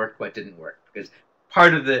wrong, what worked, what didn't work. Because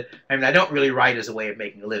part of the, I mean, I don't really write as a way of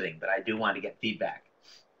making a living, but I do want to get feedback.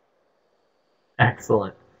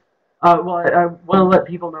 Excellent. Well, I want to let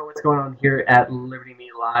people know what's going on here at Liberty.me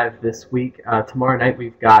Live this week. Tomorrow night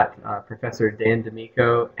we've got Professor Dan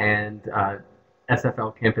D'Amico and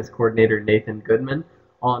SFL Campus Coordinator Nathan Goodman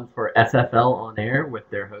on for SFL On Air with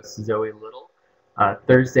their host Zoe Little.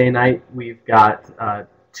 Thursday night we've got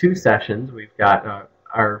two sessions. We've got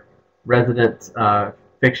our resident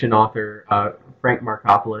fiction author Frank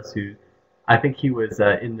Markopoulos, who I think he was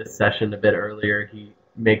in this session a bit earlier. He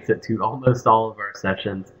makes it to almost all of our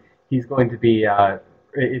sessions. He's going to be,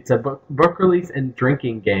 it's a book release and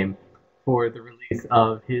drinking game for the release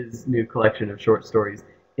of his new collection of short stories,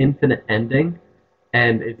 Infinite Ending.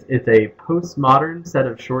 And it's a postmodern set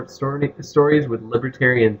of short stories with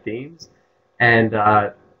libertarian themes. And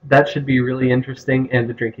that should be really interesting, and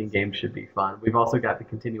the drinking game should be fun. We've also got the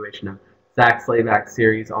continuation of Zach Slavak's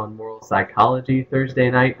series on moral psychology Thursday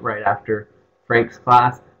night, right after Frank's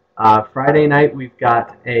class. Friday night, we've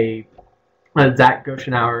got Zach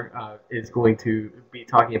Goshenauer is going to be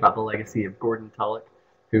talking about the legacy of Gordon Tullock,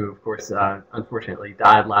 who, of course, unfortunately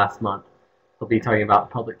died last month. He'll be talking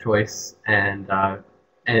about public choice and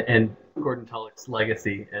Gordon Tullock's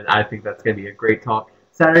legacy, and I think that's going to be a great talk.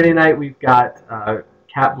 Saturday night, we've got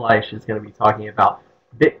Kat Bleish is going to be talking about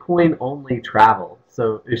Bitcoin-only travel.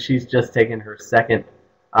 So she's just taken her second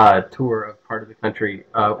tour of part of the country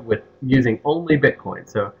with using only Bitcoin.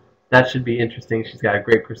 So that should be interesting. She's got a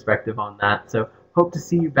great perspective on that. So hope to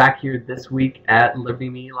see you back here this week at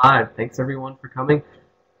Liberty.me Live. Thanks, everyone, for coming.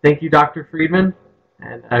 Thank you, Dr. Friedman,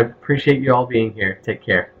 and I appreciate you all being here. Take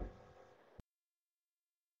care.